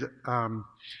 and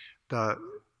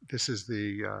this is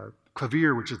the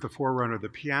clavier, which is the forerunner of the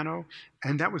piano,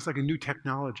 and that was like a new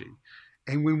technology.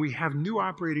 And when we have new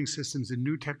operating systems and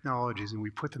new technologies and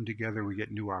we put them together, we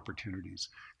get new opportunities.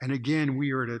 And again,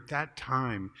 we are at that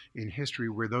time in history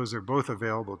where those are both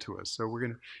available to us. So we're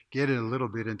going to get in a little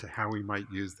bit into how we might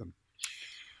use them.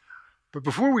 But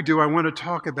before we do, I want to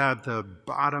talk about the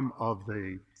bottom of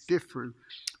the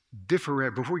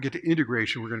before we get to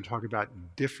integration, we're going to talk about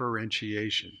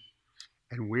differentiation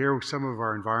and where some of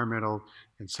our environmental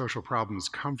and social problems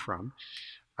come from.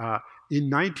 In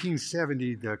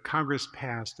 1970, the Congress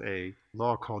passed a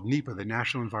law called NEPA, the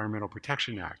National Environmental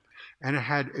Protection Act, and it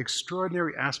had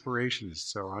extraordinary aspirations.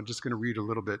 So I'm just going to read a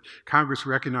little bit. Congress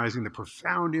recognizing the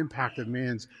profound impact of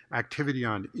man's activity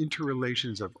on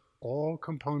interrelations of all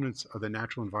components of the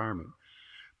natural environment,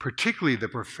 particularly the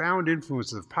profound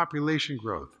influence of population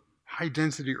growth,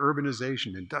 high-density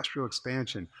urbanization, industrial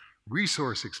expansion,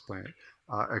 resource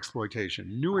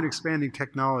exploitation, new and expanding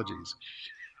technologies,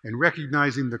 and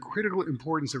recognizing the critical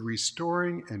importance of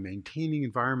restoring and maintaining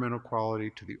environmental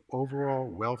quality to the overall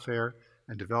welfare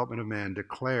and development of man,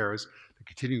 declares the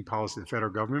continuing policy of the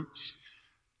federal government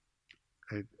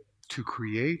to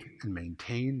create and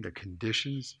maintain the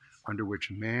conditions under which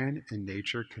man and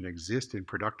nature can exist in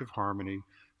productive harmony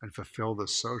and fulfill the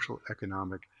social,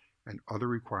 economic, and other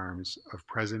requirements of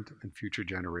present and future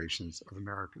generations of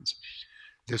Americans.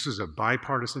 This was a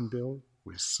bipartisan bill,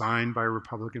 was signed by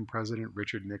Republican President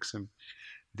Richard Nixon.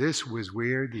 This was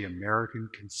where the American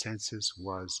consensus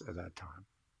was at that time.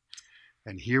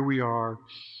 And here we are,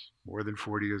 more than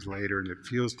 40 years later, and it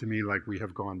feels to me like we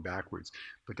have gone backwards.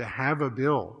 But to have a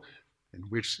bill in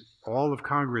which all of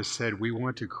Congress said we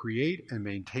want to create and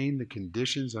maintain the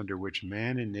conditions under which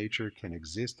man and nature can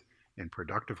exist in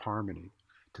productive harmony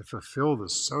to fulfill the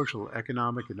social,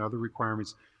 economic, and other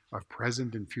requirements of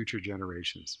present and future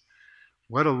generations.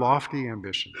 What a lofty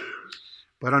ambition.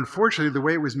 But unfortunately, the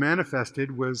way it was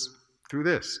manifested was through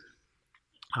this.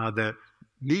 The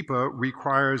NEPA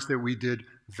requires that we did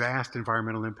vast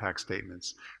environmental impact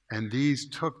statements. And these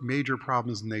took major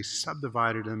problems and they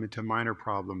subdivided them into minor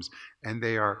problems. And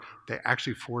they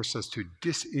actually force us to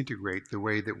disintegrate the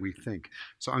way that we think.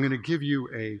 So I'm going to give you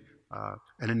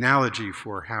an analogy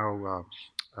for how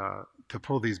to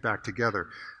pull these back together.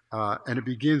 And it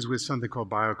begins with something called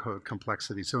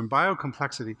biocomplexity. So in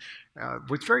biocomplexity,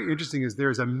 what's very interesting is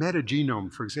there's a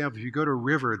metagenome. For example, if you go to a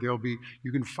river,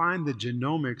 you can find the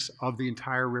genomics of the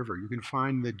entire river. You can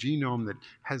find the genome that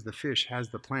has the fish, has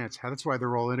the plants. That's why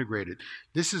they're all integrated.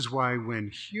 This is why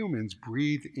when humans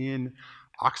breathe in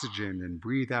oxygen and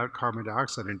breathe out carbon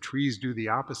dioxide and trees do the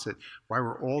opposite, why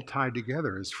we're all tied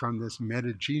together is from this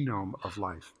metagenome of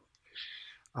life.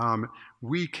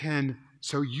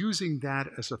 So using that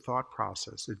as a thought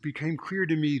process, it became clear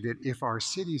to me that if our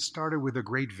cities started with a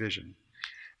great vision,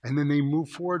 and then they move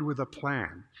forward with a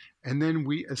plan, and then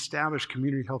we establish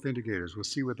community health indicators, we'll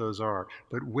see what those are,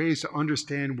 but ways to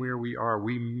understand where we are.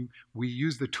 We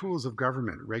use the tools of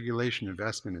government, regulation,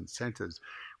 investment, incentives.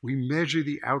 We measure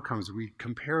the outcomes. We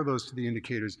compare those to the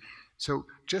indicators. So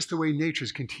just the way nature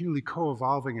is continually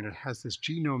co-evolving and it has this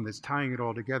genome that's tying it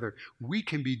all together, we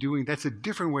can be doing, that's a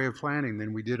different way of planning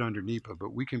than we did under NEPA,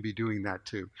 but we can be doing that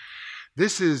too.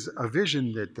 This is a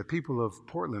vision that the people of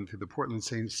Portland, through the Portland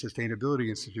Sustainability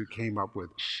Institute, came up with.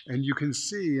 And you can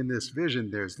see in this vision,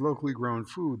 there's locally grown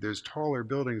food, there's taller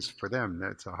buildings for them,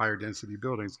 that's a higher density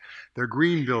buildings. They're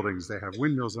green buildings, they have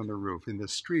windmills on the roof. In the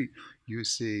street, you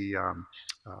see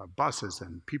buses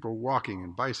and people walking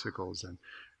and bicycles and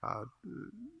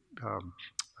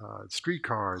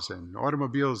streetcars and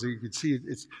automobiles. You can see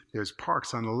there's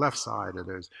parks on the left side, or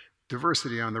there's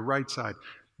diversity on the right side.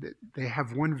 They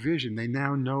have one vision. They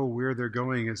now know where they're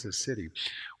going as a city.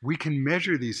 We can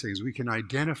measure these things. We can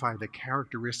identify the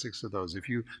characteristics of those.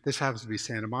 This happens to be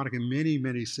Santa Monica. Many,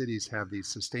 many cities have these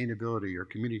sustainability or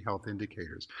community health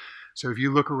indicators. So if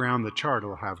you look around the chart,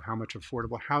 it'll have how much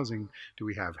affordable housing do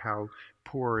we have, how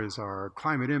poor is our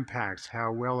climate impacts,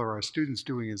 how well are our students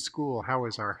doing in school, how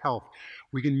is our health.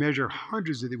 We can measure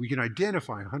we can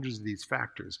identify hundreds of these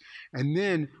factors. And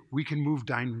then we can move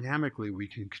dynamically. We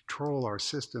can control our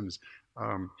systems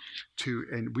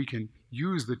and we can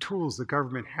use the tools the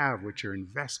government have, which are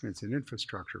investments in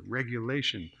infrastructure,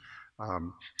 regulation,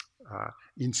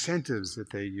 incentives that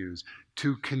they use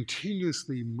to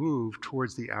continuously move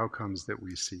towards the outcomes that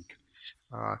we seek.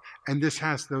 And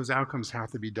those outcomes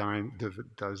have to be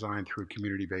designed through a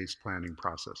community-based planning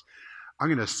process. I'm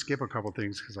going to skip a couple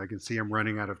things because I can see I'm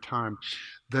running out of time.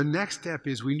 The next step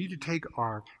is we need to take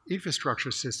our infrastructure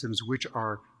systems, which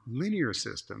are linear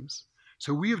systems.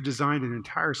 So we have designed an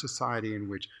entire society in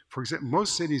which, for example,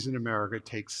 most cities in America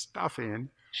take stuff in,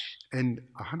 and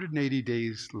 180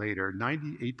 days later,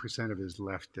 98% of it is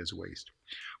left as waste.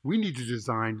 We need to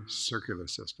design circular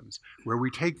systems where we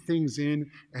take things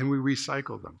in and we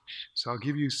recycle them. So I'll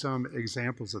give you some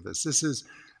examples of this. This is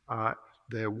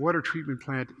the water treatment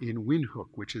plant in Windhoek,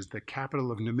 which is the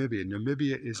capital of Namibia.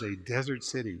 Namibia is a desert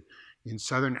city in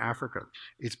southern Africa.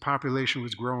 Its population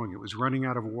was growing. It was running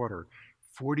out of water.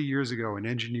 40 years ago, an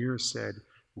engineer said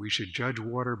we should judge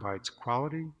water by its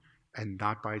quality and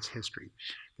not by its history.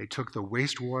 They took the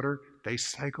wastewater, they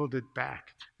cycled it back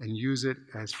and use it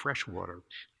as fresh water.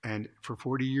 And for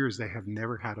 40 years, they have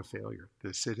never had a failure.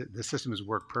 The system has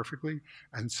worked perfectly,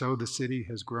 and so the city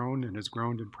has grown and has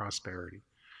grown in prosperity.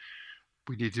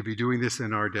 We need to be doing this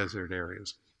in our desert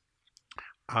areas.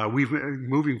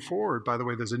 Moving forward, by the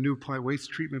way, there's a new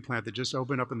waste treatment plant that just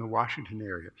opened up in the Washington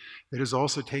area that is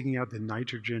also taking out the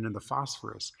nitrogen and the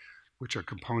phosphorus, which are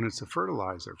components of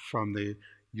fertilizer from the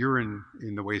urine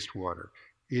in the wastewater.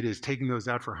 It is taking those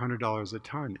out for $100 a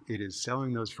ton. It is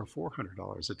selling those for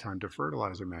 $400 a ton to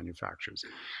fertilizer manufacturers.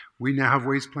 We now have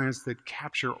waste plants that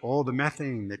capture all the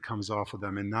methane that comes off of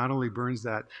them and not only burns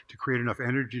that to create enough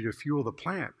energy to fuel the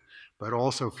plant, but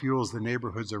also fuels the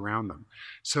neighborhoods around them.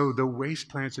 So the waste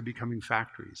plants are becoming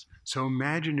factories. So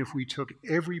imagine if we took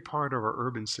every part of our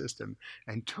urban system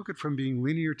and took it from being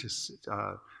linear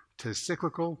to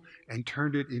cyclical and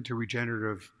turned it into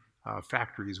regenerative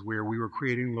factories where we were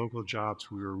creating local jobs,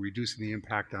 we were reducing the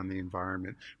impact on the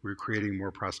environment, we were creating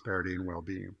more prosperity and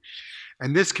well-being.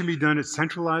 And this can be done in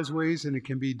centralized ways and it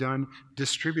can be done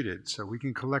distributed. So we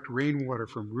can collect rainwater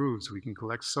from roofs, we can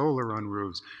collect solar on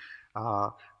roofs.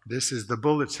 This is the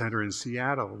Bullitt Center in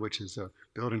Seattle, which is a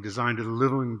building designed to the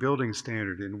living building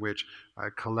standard, in which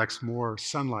it collects more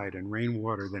sunlight and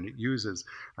rainwater than it uses.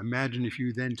 Imagine if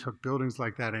you then took buildings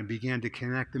like that and began to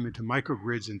connect them into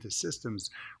microgrids, into systems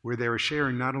where they were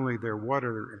sharing not only their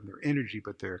water and their energy,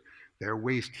 but their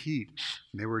waste heat.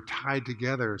 And they were tied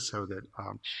together so that,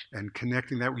 and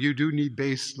connecting that, you do need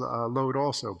base load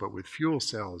also, but with fuel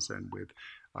cells and with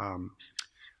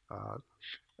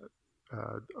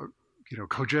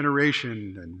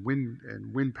cogeneration and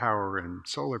wind power and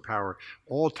solar power,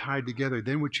 all tied together.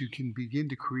 Then what you can begin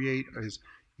to create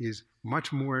is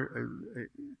much more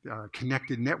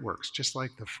connected networks, just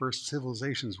like the first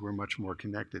civilizations were much more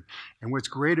connected. And what's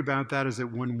great about that is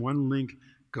that when one link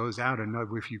goes out,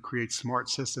 another, if you create smart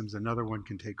systems, another one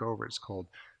can take over. It's called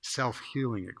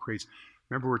self-healing. It creates,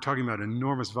 remember, we're talking about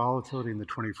enormous volatility in the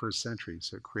 21st century,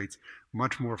 so it creates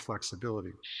much more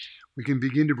flexibility. We can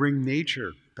begin to bring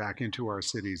nature back into our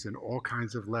cities in all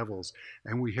kinds of levels,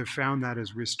 and we have found that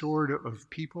as restorative of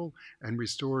people and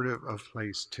restorative of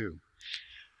place too.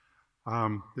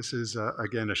 This is,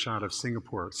 again, a shot of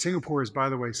Singapore. Singapore is, by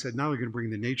the way, said not only going to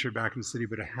bring the nature back in the city,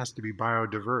 but it has to be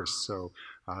biodiverse. So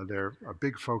they're a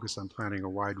big focus on planting a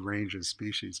wide range of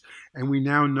species. And we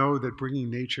now know that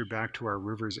bringing nature back to our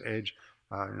river's edge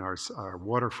and our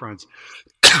waterfronts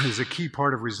is a key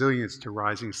part of resilience to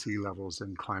rising sea levels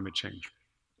and climate change.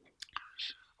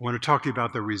 I want to talk to you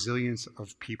about the resilience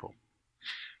of people.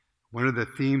 One of the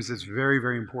themes that's very,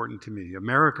 very important to me.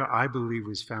 America, I believe,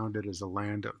 was founded as a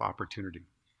land of opportunity.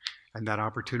 And that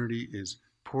opportunity is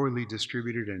poorly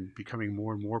distributed and becoming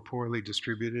more and more poorly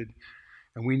distributed.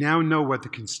 And we now know what the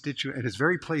constituent, and it's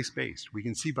very place-based. We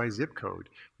can see by zip code.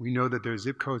 We know that there are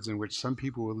zip codes in which some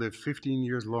people will live 15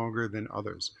 years longer than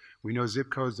others. We know zip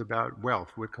codes about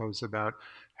wealth, zip codes about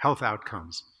health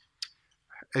outcomes,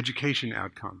 education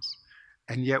outcomes.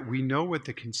 And yet we know what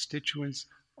the constituents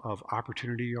of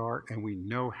opportunity are, and we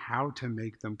know how to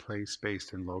make them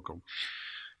place-based and local.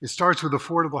 It starts with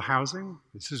affordable housing.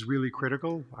 This is really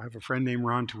critical. I have a friend named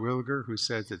Ron Terwilliger who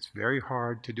says it's very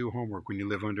hard to do homework when you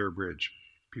live under a bridge.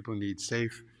 People need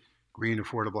safe, green,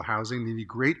 affordable housing. They need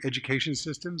great education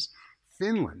systems.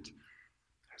 Finland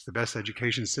has the best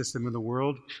education system in the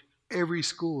world. Every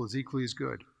school is equally as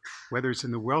good, whether it's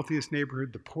in the wealthiest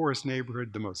neighborhood, the poorest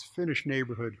neighborhood, the most Finnish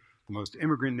neighborhood, the most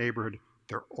immigrant neighborhood.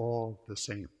 They're all the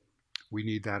same. We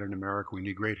need that in America. We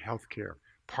need great health care,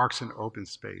 parks and open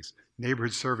space,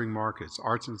 neighborhood serving markets,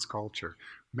 arts and culture,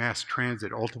 mass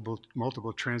transit,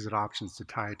 multiple transit options to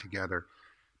tie it together,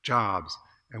 jobs,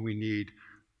 and we need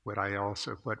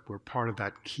but we're part of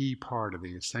that key part of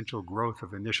the essential growth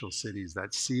of initial cities,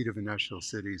 that seed of initial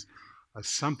cities,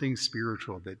 something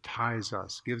spiritual that ties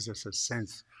us, gives us a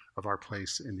sense of our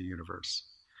place in the universe.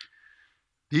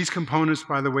 These components,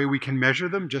 by the way, we can measure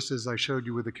them, just as I showed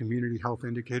you with the community health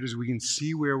indicators. We can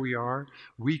see where we are.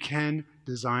 We can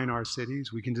design our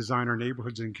cities. We can design our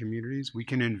neighborhoods and communities. We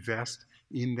can invest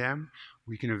in them.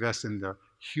 We can invest in the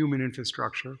human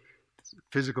infrastructure,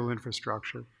 physical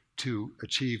infrastructure to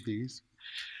achieve these.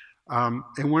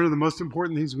 And one of the most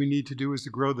important things we need to do is to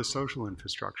grow the social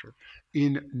infrastructure.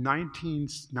 In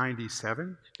 1997,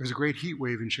 there was a great heat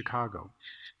wave in Chicago.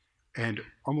 And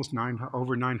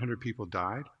over 900 people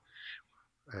died.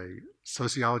 A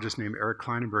sociologist named Eric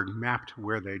Kleinenberg mapped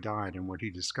where they died, and what he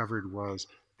discovered was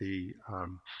in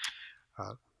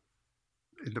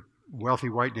the wealthy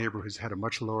white neighborhoods had a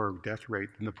much lower death rate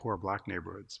than the poor black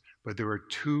neighborhoods. But there were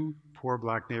 2 poor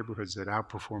black neighborhoods that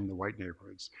outperformed the white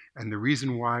neighborhoods. And the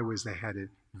reason why was they had a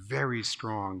very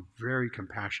strong, very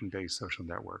compassion-based social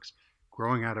networks,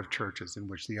 growing out of churches in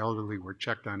which the elderly were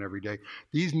checked on every day.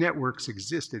 These networks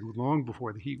existed long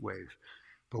before the heat wave.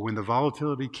 But when the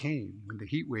volatility came, when the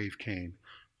heat wave came,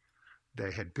 they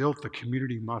had built the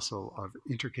community muscle of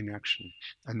interconnection,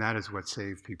 and that is what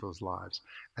saved people's lives.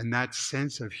 And that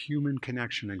sense of human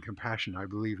connection and compassion, I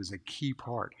believe, is a key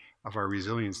part of our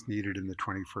resilience needed in the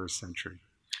 21st century.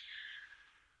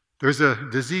 There's a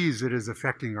disease that is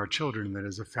affecting our children, that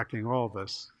is affecting all of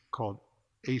us, called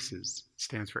ACEs. It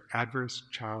stands for Adverse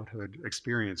Childhood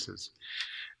Experiences.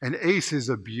 And ACE is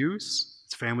abuse,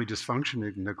 it's family dysfunction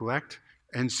and neglect.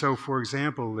 And so, for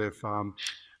example, if a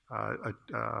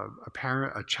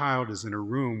child is in a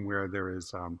room where there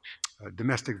is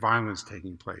domestic violence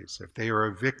taking place, if they are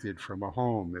evicted from a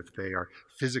home, if they are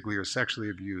physically or sexually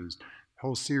abused, a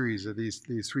whole series of these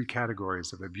 3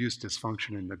 categories of abuse,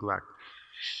 dysfunction, and neglect.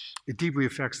 It deeply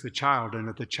affects the child, and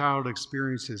if the child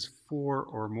experiences 4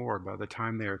 or more by the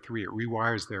time they are 3, it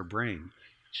rewires their brain.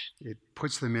 It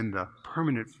puts them in the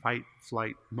permanent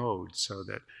fight-flight mode so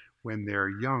that when they're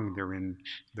young, they're in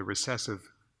the recessive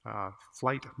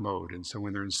flight mode. And so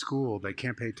when they're in school, they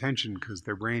can't pay attention because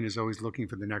their brain is always looking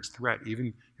for the next threat,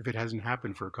 even if it hasn't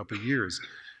happened for a couple of years.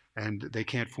 And they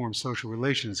can't form social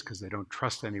relations because they don't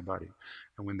trust anybody.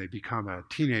 And when they become a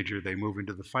teenager, they move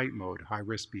into the fight mode,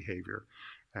 high-risk behavior,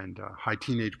 and high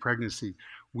teenage pregnancy.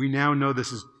 We now know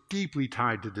this is deeply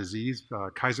tied to disease.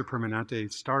 Kaiser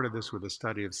Permanente started this with a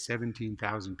study of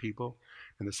 17,000 people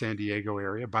in the San Diego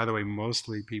area. By the way,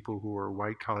 mostly people who were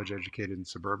white, college-educated, and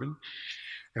suburban.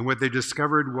 And what they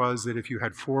discovered was that if you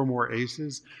had 4 more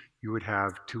ACEs, you would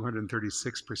have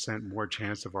 236% more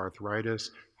chance of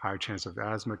arthritis, higher chance of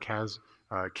asthma,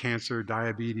 cancer,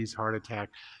 diabetes, heart attack.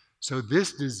 So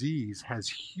this disease has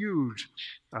huge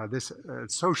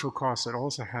social costs. It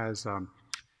also has,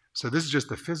 so this is just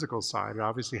the physical side. It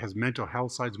obviously has mental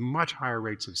health sides, much higher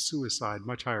rates of suicide,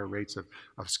 much higher rates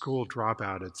of school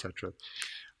dropout, etc.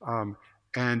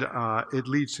 And it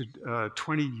leads to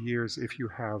 20 years if you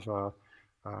have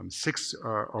 6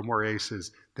 or more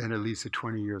ACEs, then it leads to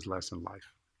 20 years less in life.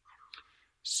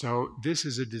 So this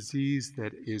is a disease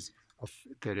that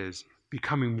is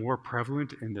becoming more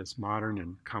prevalent in this modern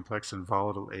and complex and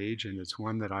volatile age, and it's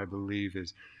one that I believe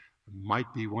might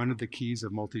be one of the keys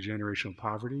of multi-generational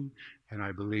poverty, and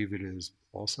I believe it is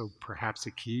also perhaps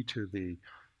a key to the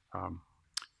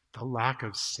lack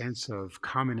of sense of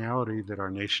commonality that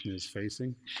our nation is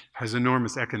facing. Has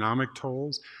enormous economic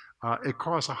tolls. It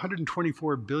costs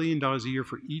 $124 billion a year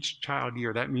for each child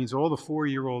year. That means all the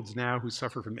 4-year-olds now who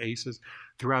suffer from ACEs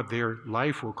throughout their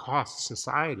life will cost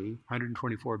society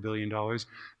 $124 billion.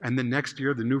 And the next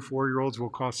year, the new 4-year-olds will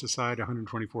cost society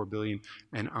 $124 billion,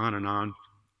 and on and on.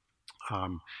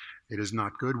 It is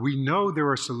not good. We know there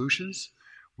are solutions.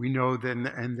 We know that,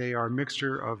 and they are a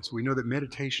mixture of, so we know that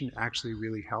meditation actually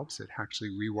really helps. It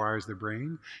actually rewires the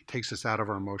brain, takes us out of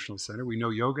our emotional center. We know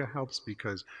yoga helps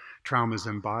because trauma is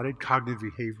embodied. Cognitive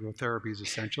behavioral therapy is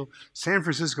essential. San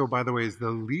Francisco, by the way, is the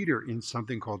leader in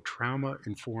something called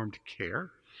trauma-informed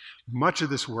care. Much of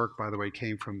this work, by the way,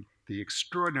 came from the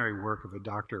extraordinary work of a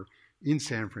doctor in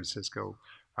San Francisco,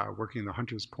 working in the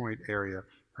Hunters Point area.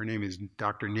 Her name is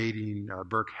Dr. Nadine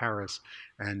Burke-Harris,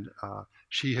 and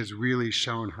she has really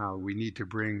shown how we need to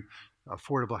bring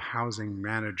affordable housing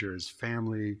managers,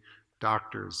 family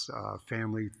doctors,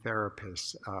 family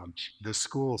therapists, the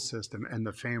school system, and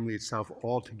the family itself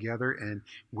all together. And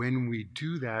when we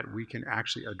do that, we can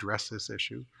actually address this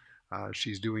issue.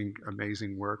 She's doing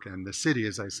amazing work, and the city,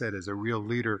 as I said, is a real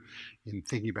leader in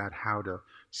thinking about how to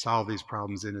solve these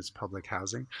problems in its public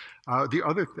housing. The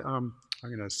other, I'm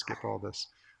going to skip all this.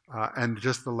 And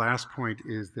just the last point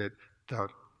is that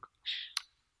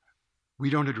we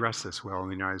don't address this well in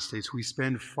the United States. We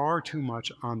spend far too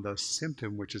much on the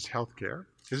symptom, which is healthcare.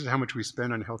 This is how much we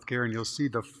spend on healthcare, and you'll see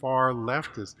the far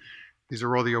left is, these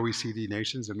are all the OECD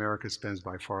nations. America spends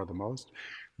by far the most.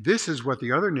 This is what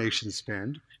the other nations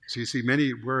spend. So you see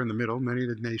we're in the middle, many of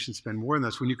the nations spend more than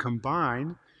us. When you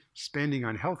combine spending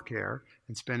on healthcare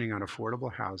and spending on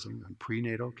affordable housing, on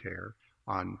prenatal care,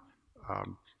 on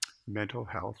mental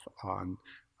health, on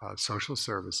social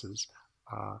services,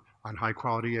 on high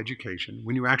quality education.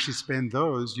 When you actually spend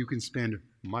those, you can spend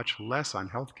much less on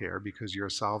healthcare because you're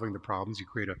solving the problems. You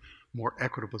create a more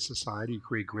equitable society, you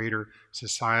create greater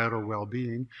societal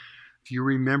well-being. If you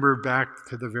remember back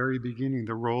to the very beginning,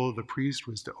 the role of the priest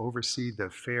was to oversee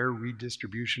the fair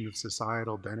redistribution of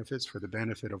societal benefits for the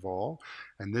benefit of all.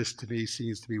 And this, to me,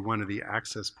 seems to be one of the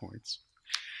access points.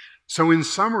 So in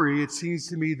summary, it seems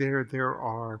to me there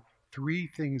are 3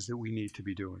 things that we need to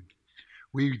be doing.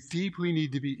 We deeply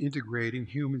need to be integrating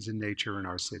humans and nature in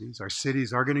our cities. Our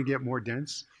cities are going to get more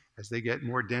dense. As they get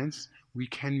more dense, we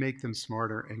can make them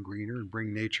smarter and greener and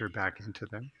bring nature back into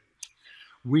them.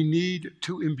 We need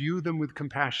to imbue them with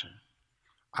compassion.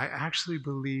 I actually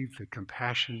believe that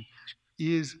compassion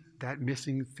is that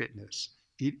missing fitness.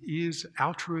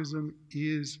 Altruism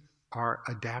is our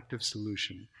adaptive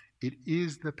solution. It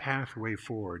is the pathway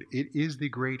forward. It is the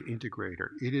great integrator.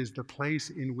 It is the place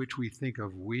in which we think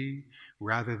of we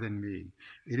rather than me.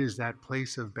 It is that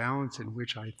place of balance in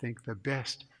which I think the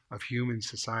best of human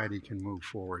society can move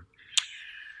forward.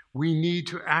 We need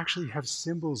to actually have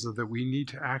symbols of that. We need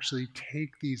to actually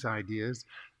take these ideas,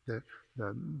 the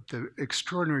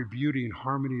extraordinary beauty and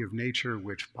harmony of nature,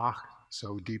 which Bach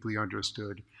so deeply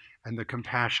understood, and the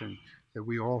compassion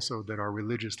that our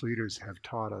religious leaders have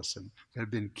taught us and that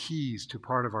have been keys to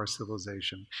part of our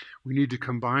civilization. We need to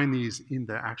combine these in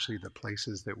the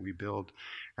places that we build.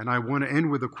 And I want to end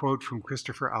with a quote from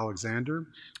Christopher Alexander,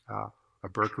 a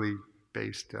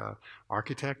Berkeley-based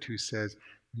architect, who says,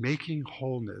 "Making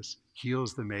wholeness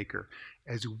heals the maker."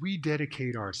 As we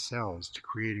dedicate ourselves to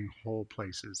creating whole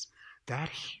places, that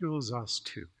heals us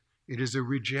too. It is a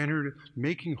regenerative,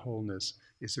 making wholeness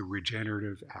is a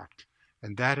regenerative act.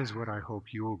 And that is what I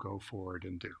hope you will go forward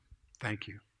and do. Thank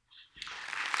you.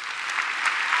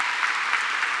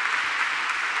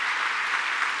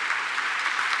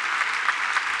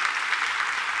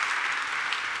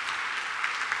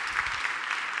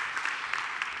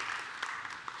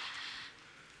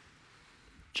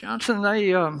 Johnson,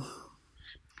 I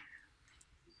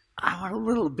want a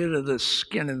little bit of the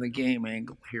skin in the game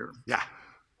angle here. Yeah.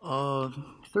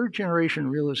 Third generation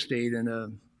real estate in a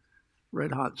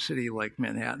red hot city like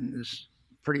Manhattan is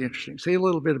pretty interesting. Say a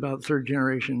little bit about third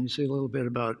generation, say a little bit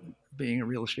about being a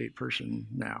real estate person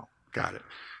now. Got it.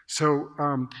 So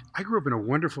I grew up in a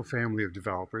wonderful family of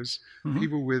developers,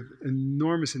 people with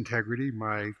enormous integrity.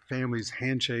 My family's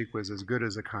handshake was as good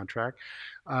as a contract.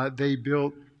 They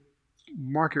built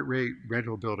market rate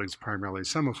rental buildings primarily,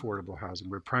 some affordable housing,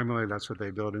 but primarily that's what they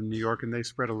built in New York, and they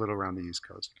spread a little around the East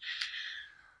Coast.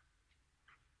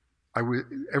 I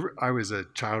was a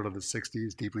child of the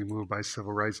 60s, deeply moved by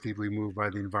civil rights, deeply moved by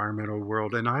the environmental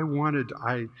world, and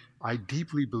I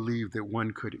deeply believed that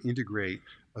one could integrate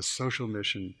a social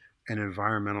mission and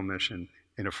environmental mission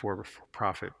in a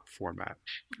for-profit format.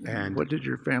 And what did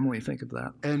your family think of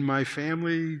that? And my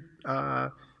family,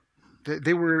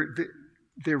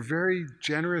 they're very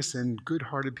generous and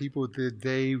good-hearted people.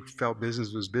 They felt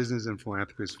business was business and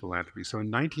philanthropy was philanthropy. So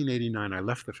in 1989, I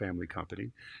left the family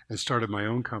company and started my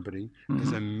own company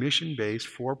as a mission-based,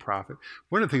 for-profit.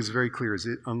 One of the things that's very clear is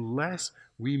that unless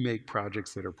we make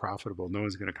projects that are profitable, no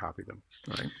one's going to copy them.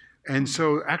 Right. And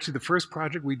so actually the first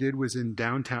project we did was in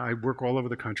downtown. I work all over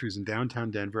the country. It was in downtown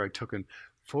Denver. I took a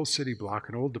full city block,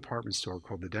 an old department store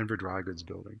called the Denver Dry Goods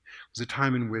Building. It was a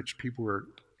time in which people were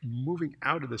moving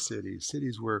out of the cities.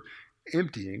 Cities were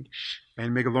emptying.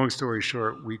 And make a long story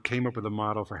short, we came up with a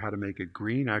model for how to make it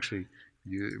green. Actually,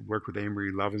 you worked with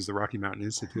Amory Lovins, the Rocky Mountain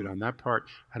Institute on that part,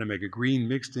 how to make it green,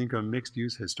 mixed income, mixed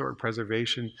use, historic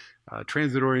preservation,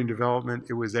 transit-oriented development.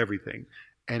 It was everything.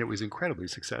 And it was incredibly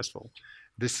successful.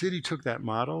 The city took that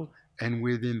model, and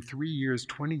within 3 years,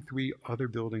 23 other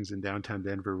buildings in downtown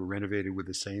Denver were renovated with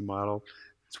the same model.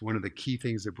 It's one of the key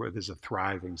things that brought, there's a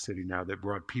thriving city now that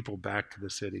brought people back to the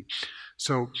city.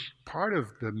 So part of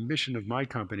the mission of my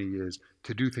company is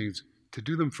to do things, to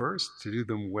do them first, to do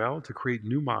them well, to create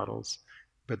new models,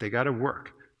 but they got to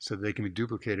work so that they can be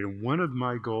duplicated. And one of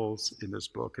my goals in this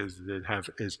book is to have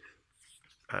as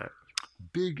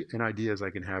big an idea as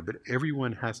I can have, but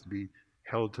everyone has to be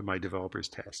held to my developer's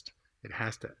test. It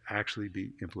has to actually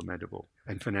be implementable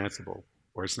and financeable,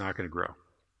 or it's not going to grow.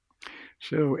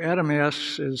 So Adam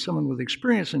asks, as someone with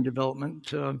experience in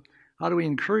development, how do we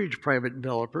encourage private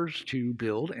developers to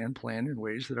build and plan in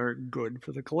ways that are good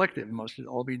for the collective? Must it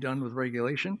all be done with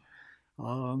regulation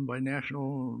by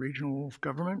national, regional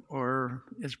government, or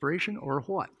inspiration, or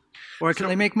what? Or can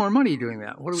they make more money doing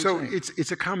that? What are we saying?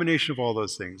 It's a combination of all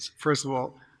those things. First of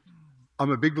all, I'm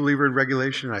a big believer in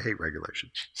regulation. I hate regulation.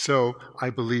 So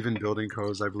I believe in building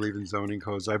codes. I believe in zoning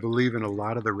codes. I believe in a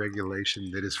lot of the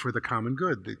regulation that is for the common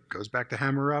good, that goes back to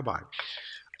Hammurabi.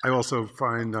 I also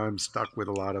find I'm stuck with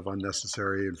a lot of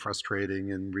unnecessary and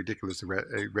frustrating and ridiculous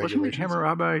regulations. Wasn't it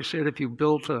Hammurabi said if you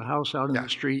built a house out in the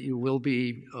street, you will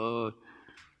be,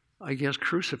 I guess,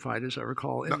 crucified, as I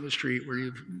recall, in the street where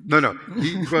you've... No.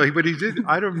 But he did,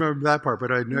 I don't remember that part,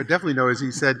 but I definitely know is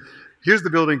he said, here's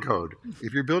the building code.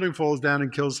 If your building falls down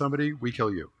and kills somebody, we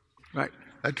kill you. Right.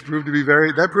 That proved to be a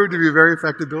very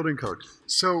effective building code.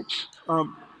 So,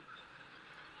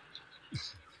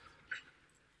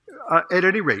 at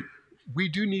any rate, we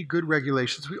do need good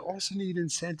regulations. We also need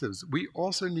incentives. We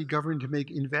also need government to make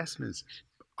investments.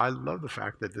 I love the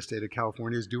fact that the state of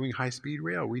California is doing high-speed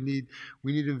rail. We need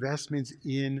investments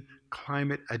in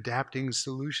climate adapting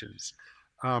solutions.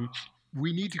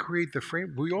 We need to create the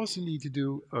frame. We also need to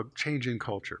do a change in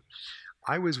culture.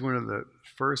 I was one of the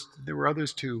first, there were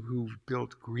others too, who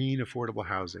built green affordable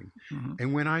housing.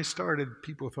 And when I started,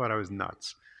 people thought I was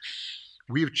nuts.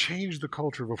 We have changed the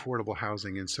culture of affordable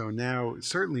housing. And so now,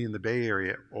 certainly in the Bay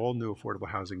Area, all new affordable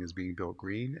housing is being built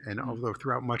green, and although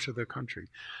throughout much of the country.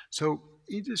 So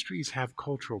industries have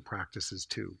cultural practices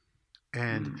too.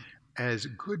 And as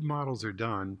good models are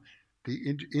done,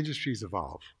 the industries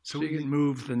evolve. So you can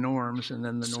move the norms, and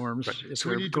then the norms, if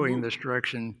they're going in this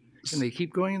direction, can they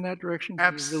keep going in that direction?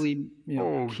 Can you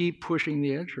really keep pushing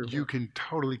the edge? Or you can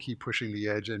totally keep pushing the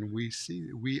edge, and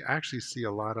we actually see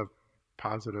a lot of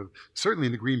positive, certainly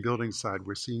in the green building side,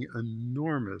 we're seeing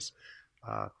enormous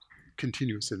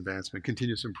continuous advancement,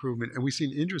 continuous improvement, and we see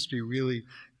an industry really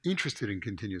interested in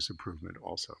continuous improvement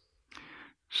also.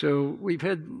 So we've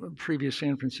had a previous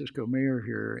San Francisco mayor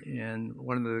here, and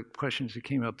one of the questions that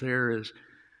came up there is,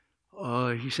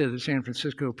 He said that San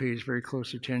Francisco pays very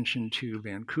close attention to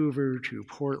Vancouver, to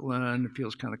Portland. It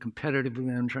feels kind of competitive with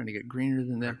them, trying to get greener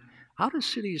than them. How do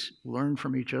cities learn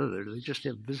from each other? Do they just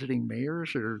have visiting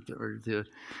mayors, or the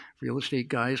real estate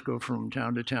guys go from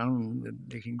town to town and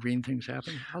making green things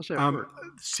happen? How's that work?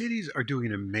 Cities are doing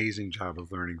an amazing job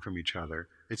of learning from each other.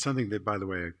 It's something that, by the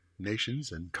way,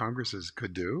 nations and congresses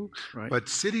could do. Right. But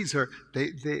cities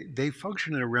they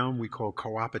function in a realm we call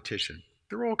co-opetition.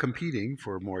 They're all competing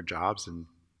for more jobs and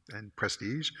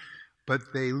prestige, but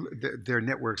their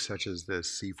networks such as the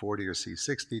C40 or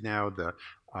C60 now,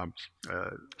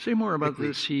 say more about the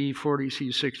C40,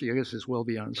 C60. I guess it's well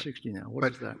beyond 60 now.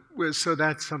 What is that? So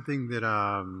that's something that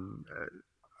I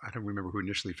don't remember who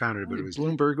initially founded it, but it was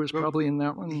Bloomberg was probably in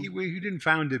that one. He didn't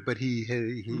found it, but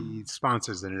he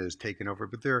sponsors and it has taken over.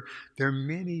 But there are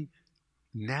many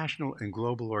national and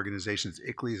global organizations.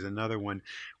 ICLEI is another one,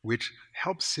 which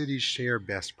helps cities share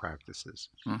best practices.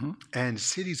 Mm-hmm. And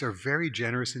cities are very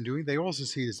generous in doing. They also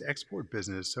see it as export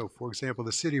business. So, for example,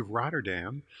 the city of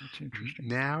Rotterdam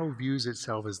now views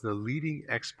itself as the leading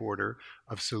exporter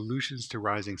of solutions to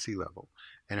rising sea level,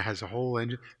 and it has a whole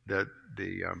engine.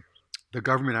 The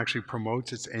government actually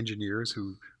promotes its engineers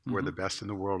who are the best in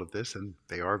the world at this, and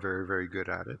they are very, very good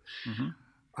at it. Mm-hmm.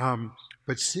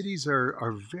 But cities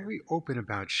are very open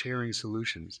about sharing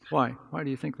solutions. Why? Why do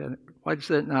you think that? Why does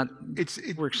that not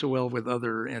work so well with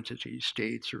other entities,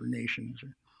 states or nations?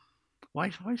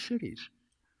 Why cities?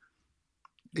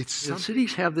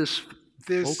 Cities have this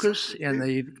focus, and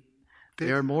they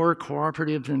are more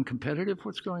cooperative than competitive.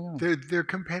 What's going on? They're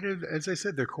competitive. As I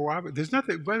said, they're cooperative. There's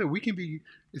nothing. Whether we can be,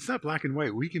 it's not black and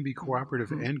white. We can be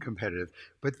cooperative and competitive.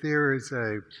 But there is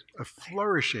a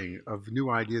flourishing of new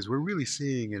ideas. We're really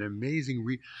seeing an amazing.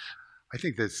 I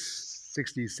think the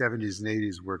 60s, 70s, and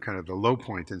 80s were kind of the low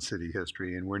point in city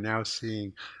history, and we're now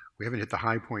seeing. We haven't hit the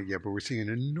high point yet, but we're seeing an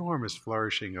enormous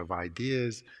flourishing of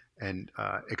ideas and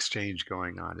exchange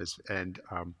going on,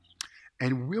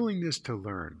 and willingness to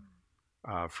learn.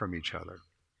 From each other.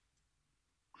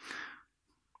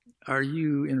 Are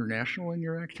you international in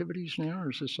your activities now, or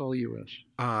is this all U.S.?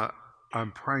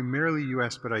 I'm primarily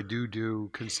U.S., but I do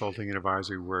consulting and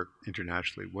advisory work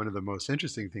internationally. One of the most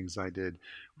interesting things I did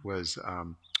was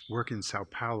work in Sao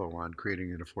Paulo on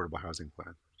creating an affordable housing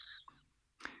plan.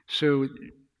 So,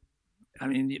 I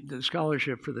mean, the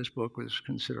scholarship for this book was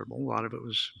considerable. A lot of it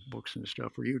was books and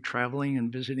stuff. Were you traveling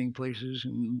and visiting places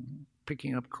and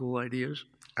picking up cool ideas?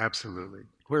 Absolutely.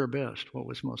 Where best? What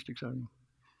was most exciting?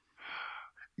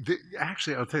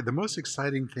 Actually, I'll tell you, the most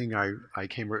exciting thing I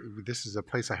came, this is a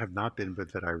place I have not been,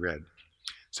 but that I read.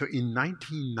 So in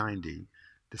 1990,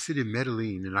 the city of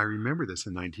Medellin, and I remember this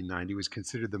in 1990, was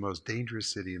considered the most dangerous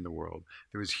city in the world.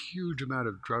 There was a huge amount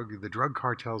of the drug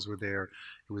cartels were there.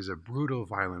 It was a brutal,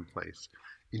 violent place.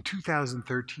 In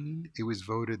 2013, it was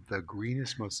voted the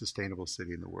greenest, most sustainable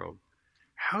city in the world.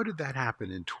 How did that happen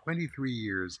in 23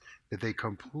 years that they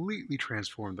completely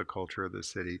transformed the culture of the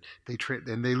city? They took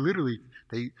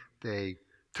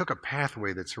a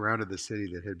pathway that surrounded the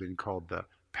city that had been called the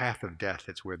path of death.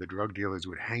 It's where the drug dealers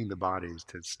would hang the bodies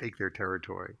to stake their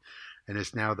territory. And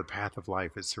it's now the path of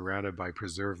life. It's surrounded by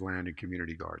preserved land and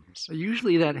community gardens.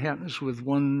 Usually that happens with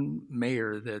one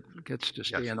mayor that gets to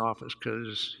stay in office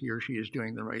because he or she is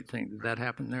doing the right thing. Did that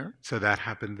happen there? So that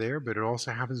happened there, but it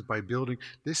also happens by building.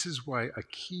 This is why a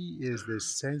key is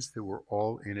this sense that we're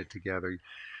all in it together.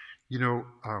 You know,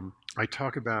 I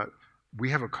talk about, we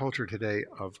have a culture today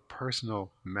of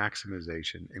personal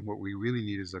maximization, and what we really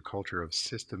need is a culture of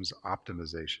systems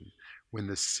optimization. When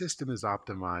the system is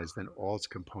optimized, then all its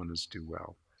components do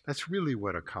well. That's really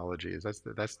what ecology is.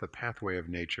 That's the pathway of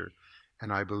nature.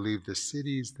 And I believe the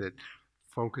cities that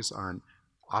focus on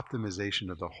optimization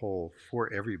of the whole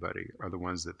for everybody are the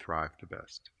ones that thrive the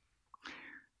best.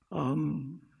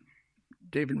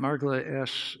 David Margla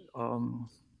asks,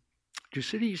 do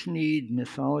cities need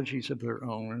mythologies of their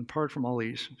own? And apart from all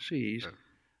these C's,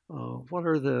 what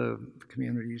are the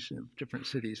communities of different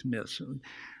cities' myths?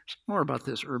 More about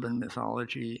this urban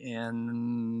mythology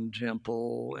and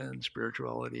temple and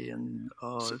spirituality, and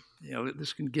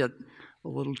this can get a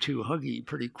little too huggy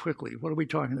pretty quickly. What are we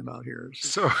talking about here?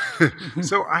 So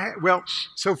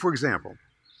for example,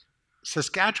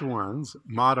 Saskatchewan's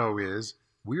motto is,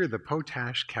 "We're the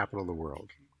potash capital of the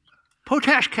world."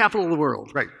 Potash capital of the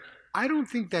world. Right. I don't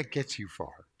think that gets you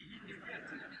far.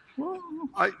 Well,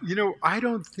 I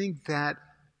don't think that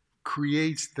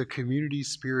creates the community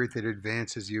spirit that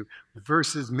advances you,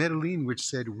 versus Medellin, which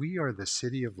said, "We are the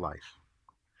city of life."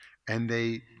 And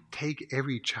they take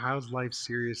every child's life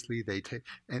seriously.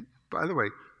 And by the way,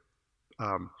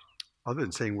 other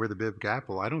than saying we're the Big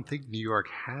Apple, I don't think New York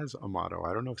has a motto.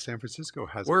 I don't know if San Francisco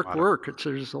has Work, a motto. work.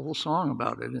 There's a whole song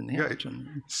about it in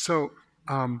Hamilton. So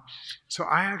I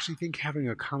actually think having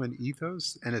a common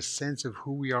ethos and a sense of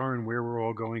who we are and where we're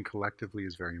all going collectively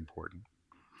is very important.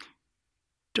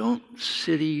 Don't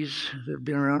cities that have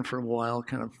been around for a while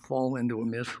kind of fall into a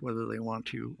myth, whether they want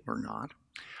to or not?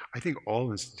 I think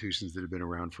all institutions that have been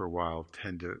around for a while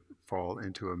tend to fall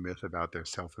into a myth about their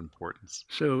self-importance.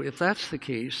 So if that's the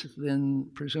case, then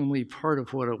presumably part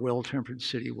of what a well-tempered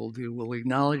city will do will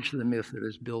acknowledge the myth that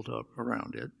is built up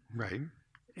around it. Right.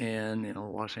 And,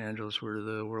 Los Angeles, we're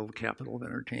the world capital of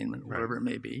entertainment, whatever it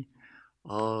may be.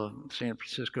 San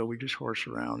Francisco, we just horse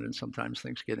around and sometimes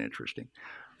things get interesting.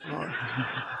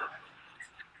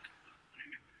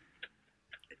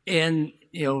 And,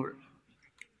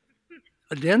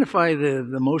 identify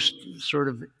the most sort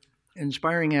of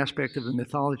inspiring aspect of the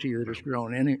mythology that has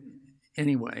grown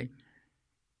anyway,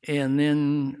 and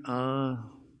then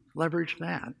leverage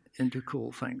that into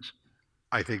cool things.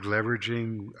 I think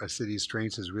leveraging a city's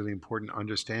strengths is really important,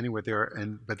 understanding what they are,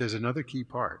 but there's another key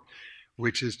part,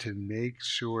 which is to make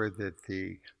sure that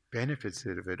the benefits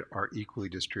of it are equally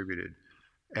distributed.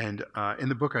 And in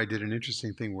the book, I did an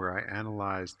interesting thing where I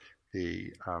analyzed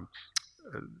the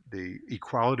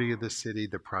equality of the city,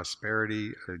 the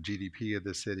prosperity, GDP of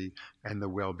the city, and the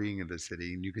well-being of the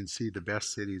city. And you can see the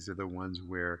best cities are the ones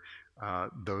where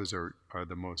those are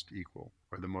the most equal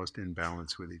or the most in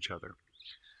balance with each other.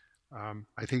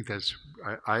 I think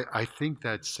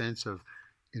that sense of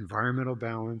environmental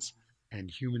balance and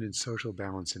human and social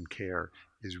balance and care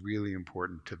is really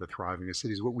important to the thriving of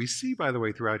cities. What we see, by the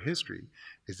way, throughout history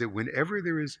is that whenever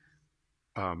there is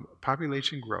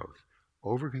population growth,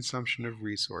 overconsumption of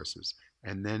resources,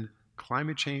 and then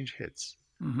climate change hits,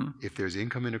 if there's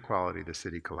income inequality, the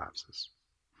city collapses.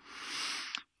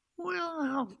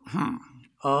 Well,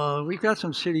 we've got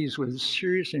some cities with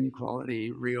serious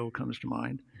inequality. Rio comes to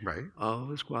mind. Right.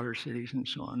 Squatter cities and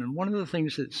so on. And one of the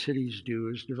things that cities do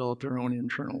is develop their own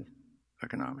internal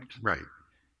economics. Right.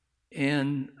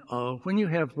 And when you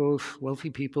have both wealthy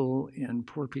people and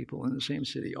poor people in the same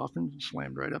city, often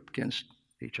slammed right up against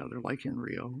each other, like in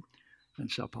Rio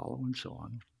and Sao Paulo and so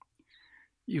on,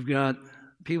 you've got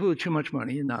people with too much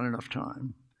money and not enough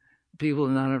time. People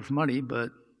with not enough money,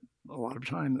 but a lot of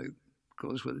time that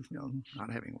goes with not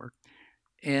having work.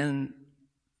 And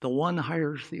the one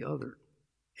hires the other.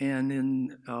 And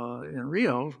in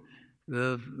Rio,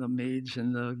 the maids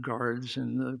and the guards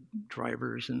and the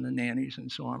drivers and the nannies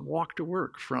and so on walk to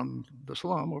work from the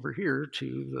slum over here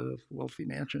to the wealthy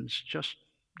mansions just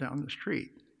down the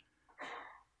street.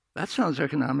 That sounds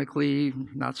economically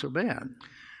not so bad.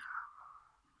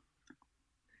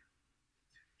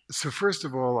 So first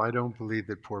of all, I don't believe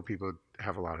that poor people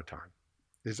have a lot of time.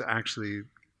 There's actually...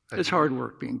 It's hard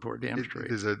work being poor, damn straight.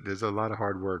 There's a lot of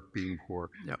hard work being poor.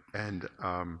 Yep. And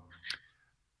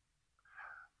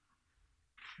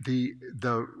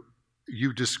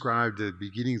you described the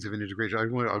beginnings of an integration.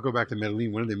 I'll go back to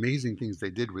Medellin. One of the amazing things they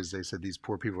did was they said these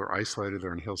poor people are isolated,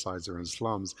 they're in hillsides, they're in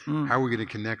slums. How are we going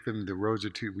to connect them? The roads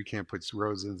are we can't put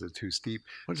roads in, they're too steep.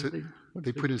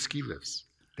 They put in ski lifts.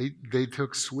 They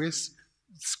took Swiss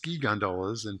ski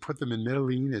gondolas and put them in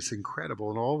Medellin. It's incredible.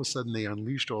 And all of a sudden they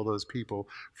unleashed all those people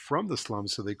from the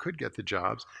slums so they could get the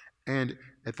jobs. And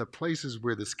at the places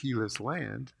where the ski lifts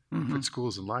land, put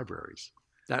schools and libraries.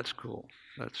 That's cool.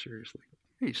 That's seriously.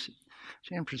 Hey,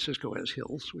 San Francisco has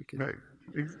hills. We could. Right.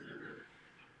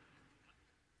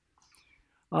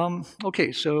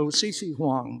 Okay, so C.C.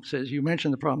 Huang says, you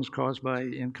mentioned the problems caused by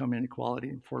income inequality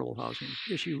and affordable housing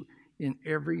issue in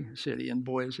every city, and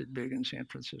boy, is it big in San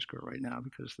Francisco right now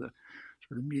because the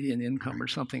sort of median income or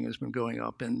something has been going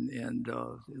up, and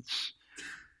it's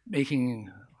making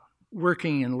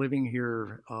working and living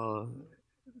here,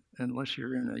 unless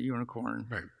you're in a unicorn,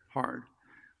 hard.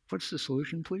 What's the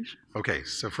solution, please? Okay,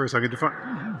 so first I'm going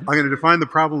to define the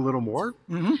problem a little more.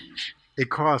 It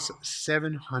costs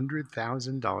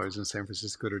 $700,000 in San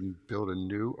Francisco to build a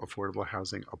new affordable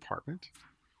housing apartment.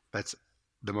 That's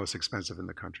the most expensive in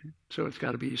the country. So it's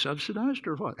got to be subsidized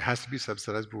or what? It has to be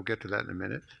subsidized, but we'll get to that in a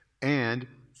minute. And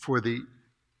for the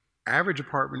average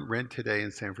apartment rent today in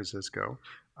San Francisco,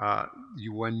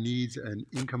 one needs an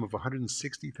income of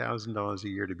 $160,000 a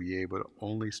year to be able to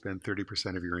only spend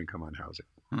 30% of your income on housing.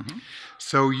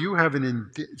 So you have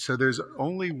so there's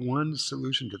only one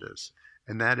solution to this,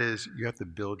 and that is you have to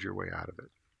build your way out of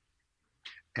it.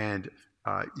 And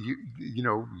you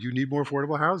need more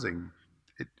affordable housing.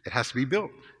 It has to be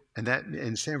built, and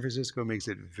San Francisco makes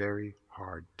it very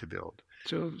hard to build.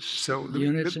 So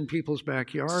units in people's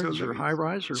backyards or high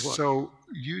rise or what?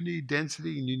 you need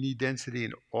density, and you need density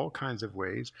in all kinds of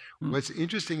ways. What's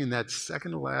interesting in that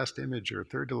second to last image or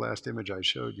third to last image I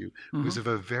showed you was of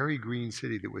a very green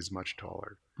city that was much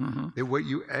taller. I'll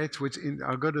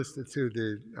go to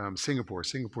the Singapore.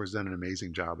 Singapore's done an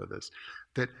amazing job of this.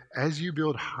 That as you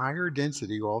build higher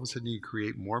density, all of a sudden you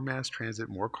create more mass transit,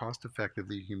 more cost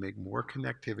effectively, you can make more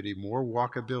connectivity, more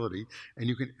walkability, and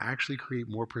you can actually create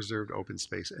more preserved open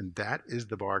space. And that is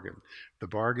the bargain. The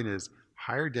bargain is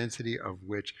higher density, of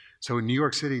which, so in New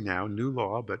York City now, new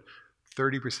law, but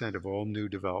 30% of all new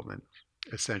development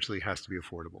essentially has to be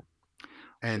affordable.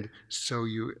 And so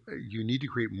you need to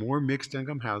create more mixed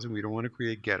income housing. We don't want to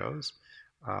create ghettos.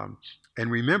 And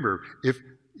remember, if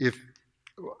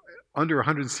under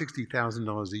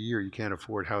 $160,000 a year, you can't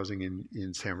afford housing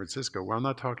in San Francisco. Well, I'm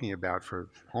not talking about for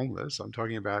homeless. I'm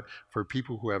talking about for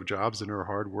people who have jobs and are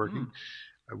hardworking.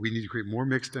 We need to create more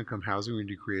mixed income housing. We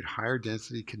need to create higher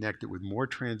density, connect it with more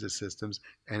transit systems,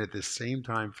 and at the same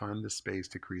time find the space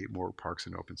to create more parks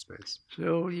and open space.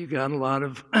 So you got a lot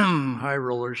of high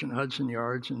rollers in Hudson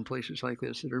Yards and places like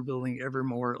this that are building ever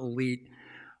more elite,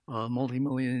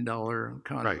 multi-million-dollar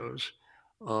condos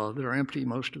that are empty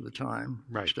most of the time,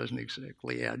 which doesn't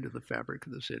exactly add to the fabric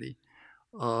of the city.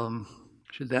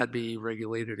 Should that be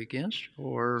regulated against,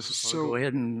 or go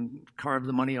ahead and carve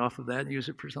the money off of that and use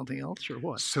it for something else, or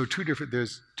what? So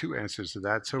there's two answers to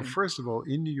that. So first of all,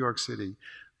 in New York City,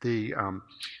 the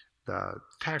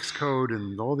tax code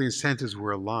and all the incentives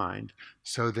were aligned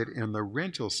so that in the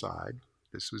rental side,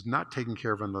 this was not taken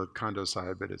care of on the condo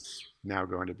side, but it's now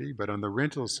going to be, but on the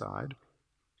rental side,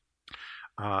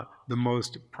 the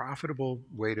most profitable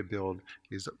way to build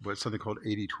is what's something called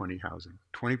 80-20 housing.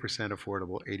 20%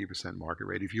 affordable, 80% market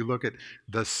rate. If you look at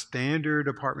the standard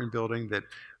apartment building that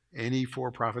any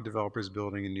for-profit developer is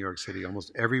building in New York City,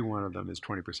 almost every one of them is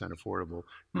 20% affordable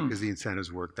because the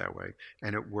incentives work that way.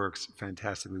 And it works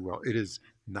fantastically well. It has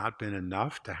not been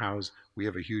enough to house, we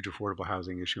have a huge affordable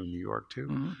housing issue in New York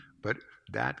too, but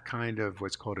that kind of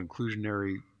what's called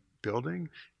inclusionary building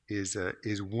is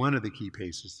one of the key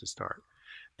paces to start.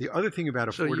 The other thing about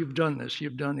affordable... So you've done this.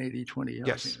 You've done 80-20 housing,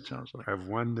 yes, it sounds like. I have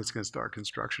one that's going to start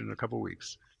construction in a couple of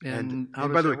weeks. And how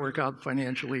does that work out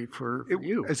financially for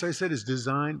you? As I said, it's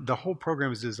designed, the whole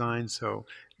program is designed so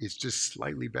it's just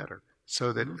slightly better.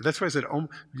 So that's why I said,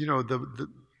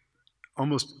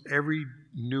 almost every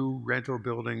new rental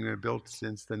building built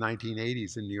since the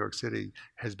 1980s in New York City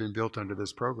has been built under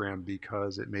this program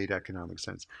because it made economic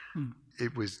sense.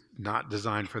 It was not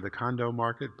designed for the condo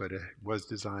market, but it was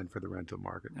designed for the rental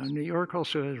market. Now, New York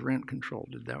also has rent control.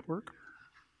 Did that work?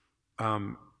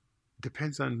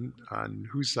 Depends on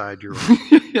whose side you're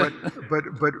on.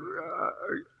 but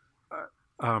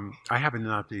I happen to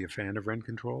not be a fan of rent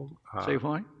control. Say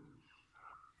why?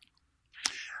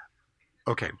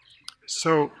 Okay.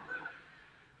 So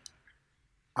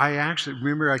I actually,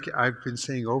 remember I've been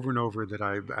saying over and over that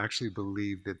I actually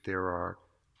believe that there are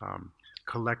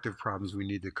collective problems. We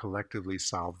need to collectively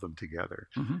solve them together.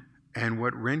 And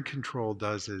what rent control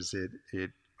does is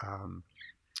it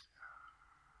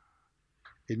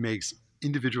makes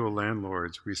individual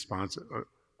landlords responsible.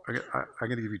 I'm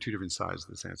going to give you two different sides of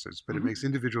this answer, but it makes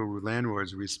individual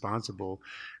landlords responsible,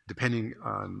 depending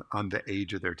on the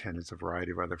age of their tenants, a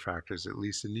variety of other factors, at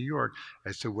least in New York,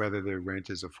 as to whether their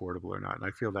rent is affordable or not. And I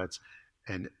feel that's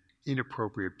an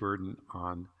inappropriate burden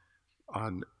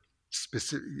on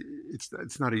specific.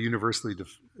 It's not a universally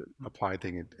applied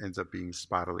thing. It ends up being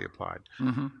spottily applied.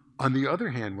 On the other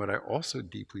hand, what I also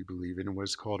deeply believe in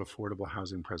was called affordable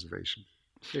housing preservation.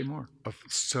 Say more.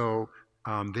 So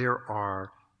there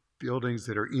are buildings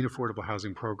that are in affordable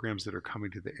housing programs that are coming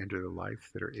to the end of their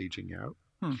life, that are aging out.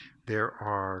 There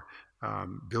are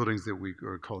buildings that we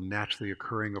call naturally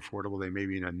occurring affordable. They may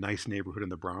be in a nice neighborhood in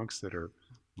the Bronx that are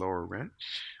lower rent,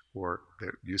 or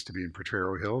that used to be in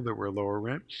Potrero Hill that were lower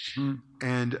rent.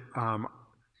 And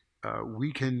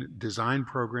we can design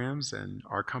programs, and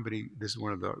our company, this is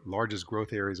one of the largest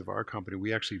growth areas of our company.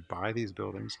 We actually buy these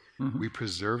buildings. We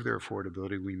preserve their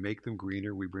affordability. We make them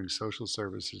greener. We bring social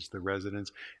services to the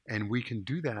residents. And we can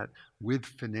do that with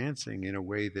financing in a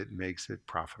way that makes it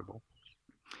profitable.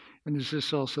 And does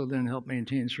this also then help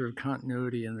maintain sort of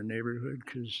continuity in the neighborhood?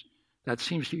 Because that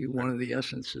seems to be one of the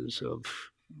essences of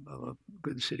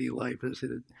good city life, is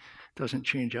that it doesn't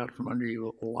change out from under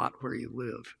you a lot where you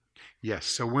live. Yes.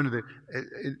 So one of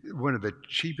the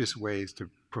cheapest ways to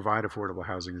provide affordable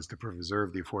housing is to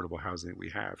preserve the affordable housing that we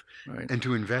have, and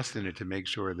to invest in it to make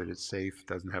sure that it's safe,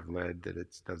 doesn't have lead, that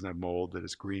it doesn't have mold, that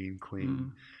it's green,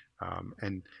 clean,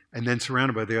 and then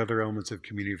surrounded by the other elements of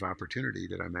community of opportunity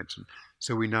that I mentioned.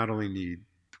 So we not only need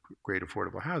great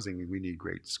affordable housing, we need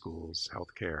great schools,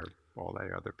 healthcare, all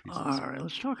that other pieces. All right,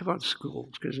 let's talk about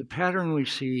schools, because the pattern we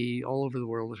see all over the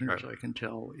world, as near as I can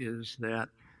tell, is that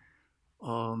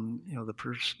the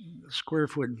per square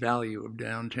foot value of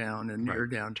downtown and near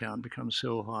downtown becomes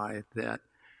so high that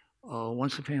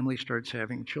once the family starts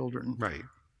having children,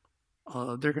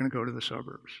 they're going to go to the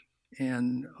suburbs.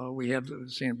 And we have the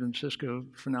San Francisco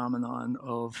phenomenon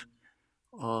of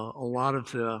a lot of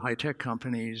the high-tech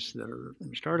companies that are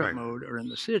in startup mode are in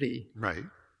the city.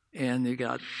 And you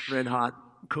got red-hot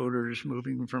coders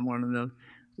moving from one another.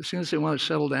 As soon as they want to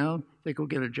settle down, they go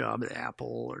get a job at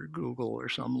Apple or Google or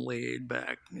some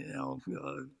laid-back,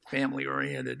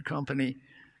 family-oriented company,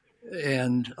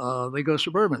 and they go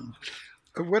suburban.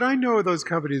 What I know of those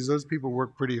companies, those people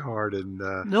work pretty hard, and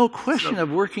no question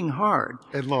of working hard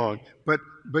and long.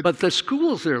 But the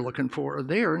schools they're looking for,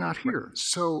 they are not here.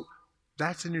 So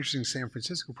that's an interesting San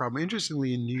Francisco problem.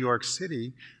 Interestingly, in New York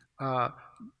City,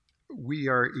 we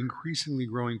are increasingly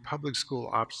growing public school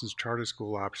options, charter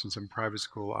school options, and private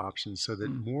school options, so that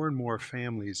more and more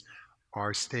families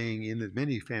are staying in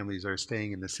many families are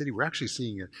staying in the city. We're actually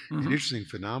seeing an interesting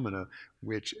phenomena,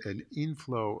 which an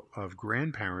inflow of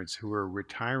grandparents who are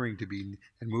retiring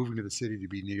and moving to the city to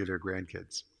be near their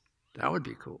grandkids. That would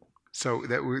be cool. So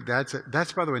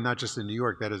that's by the way, not just in New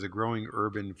York. That is a growing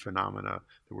urban phenomena.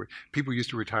 People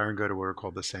used to retire and go to what are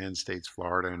called the Sand States,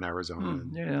 Florida and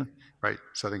Arizona,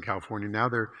 Southern California. Now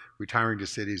they're retiring to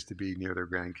cities to be near their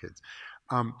grandkids.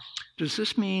 Does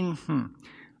this mean?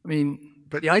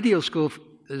 But the ideal school,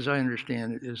 as I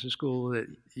understand it, is a school that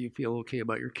you feel okay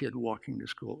about your kid walking to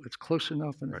school. It's close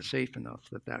enough and it's safe enough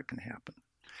that can happen.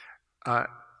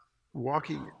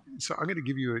 Walking. So I'm going to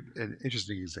give you an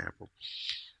interesting example.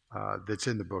 That's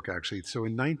in the book, actually. So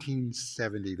in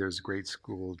 1970, there's a great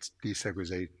school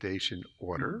desegregation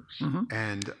order.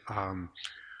 And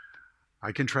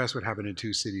I contrast what happened in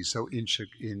two cities. So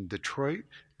in Detroit,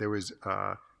 there was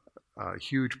a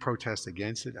huge protest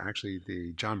against it. Actually,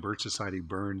 the John Birch Society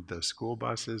burned the school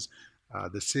buses.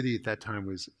 The city at that time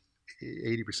was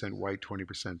 80% white,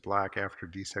 20% black. After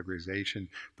desegregation,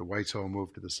 the whites all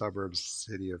moved to the suburbs.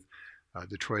 The city of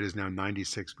Detroit is now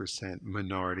 96%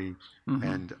 minority,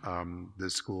 and the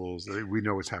schools, we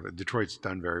know what's happened. Detroit's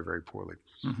done very, very poorly.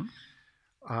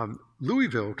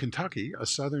 Louisville, Kentucky, a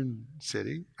southern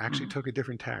city, actually took a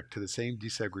different tack to the same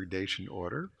desegregation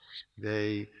order.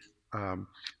 They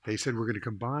said, we're going to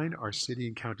combine our city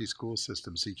and county school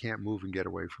system so you can't move and get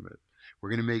away from it. We're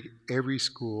going to make every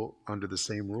school under the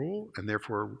same rule, and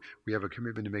therefore we have a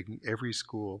commitment to making every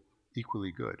school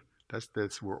equally good.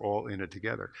 We're all in it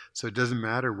together. So it doesn't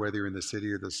matter whether you're in the city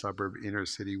or the suburb, inner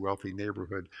city, wealthy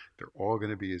neighborhood, they're all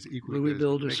going to be as equally good.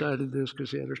 Louisville decided this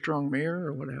because they had a strong mayor,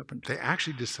 or what happened? They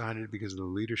actually decided it because of the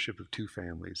leadership of two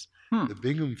families. The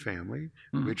Bingham family,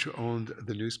 which owned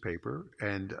the newspaper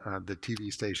and the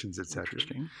TV stations, etc.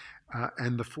 Interesting.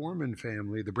 And the Foreman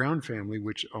family, the Brown family,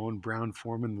 which owned Brown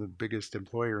Forman, the biggest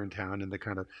employer in town, and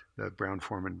the Brown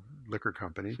Forman Liquor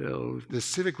Company. So the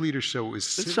civic leadership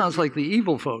was. It sounds like the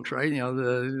evil folks, right?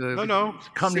 The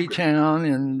company town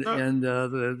and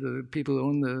the people who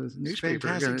own the newspaper.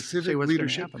 Fantastic civic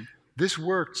leadership. This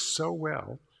worked so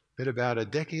well that about a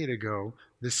decade ago,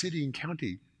 the city and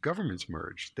county governments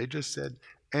merged. They just said,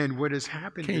 and what has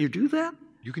happened? Can you do that?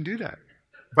 You can do that.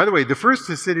 By the way, the first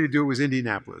city to do it was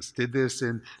Indianapolis. Did this,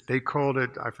 and they called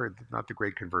it, I've heard, not the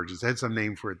Great Convergence. They had some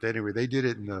name for it. Anyway, they did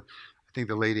it in I think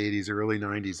the late 80s, early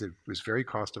 90s. It was very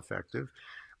cost effective.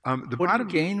 What do you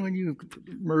gain when you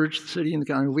merge the city and the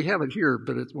county? We have it here,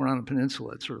 but we're on a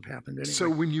peninsula. It sort of happened anyway. So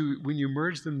when you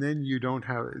merge them, then you don't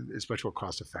have as much more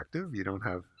cost effective. You don't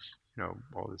have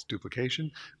all this duplication,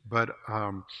 but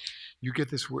you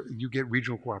get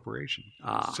regional cooperation.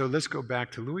 So let's go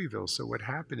back to Louisville. So what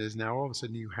happened is now all of a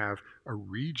sudden you have a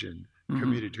region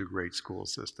committed to a great school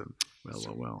system.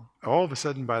 Well. All of a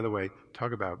sudden, by the way,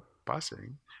 talk about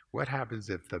busing. What happens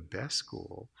if the best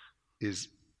school is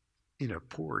in a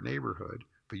poor neighborhood,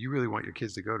 but you really want your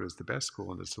kids to go to the best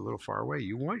school and it's a little far away?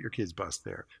 You want your kids bused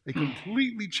there. They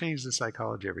completely changed the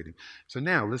psychology of everything. So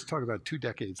now let's talk about 2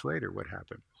 decades later what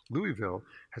happened. Louisville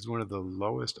has one of the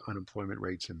lowest unemployment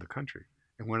rates in the country.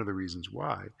 And one of the reasons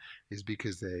why is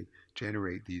because they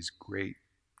generate these great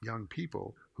young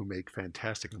people who make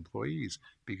fantastic employees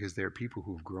because they're people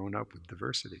who've grown up with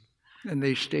diversity. And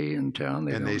they stay in town.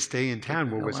 They stay in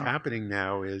town. Well, what's happening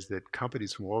now is that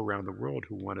companies from all around the world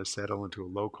who want to settle into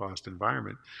a low-cost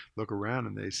environment look around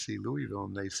and they see Louisville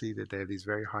and they see that they have these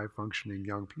very high-functioning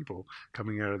young people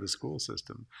coming out of the school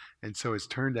system. And so it's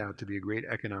turned out to be a great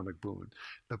economic boon.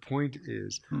 The point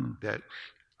is that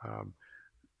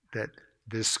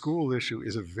this school issue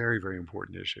is a very, very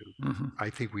important issue. I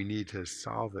think we need to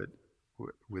solve it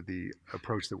with the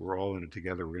approach that we're all in it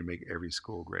together. We're going to make every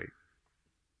school great.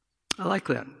 I like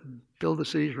that. Build the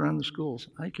cities around the schools.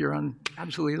 I think you're on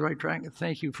absolutely the right track.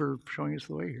 Thank you for showing us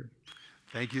the way here.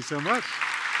 Thank you so much.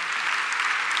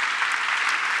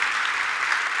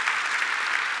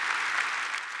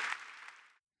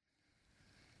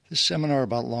 This seminar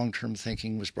about long-term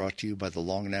thinking was brought to you by the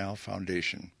Long Now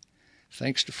Foundation.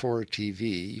 Thanks to Fora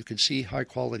TV, you can see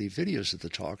high-quality videos of the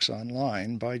talks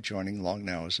online by joining Long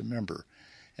Now as a member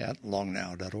at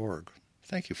longnow.org.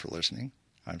 Thank you for listening.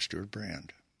 I'm Stuart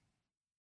Brand.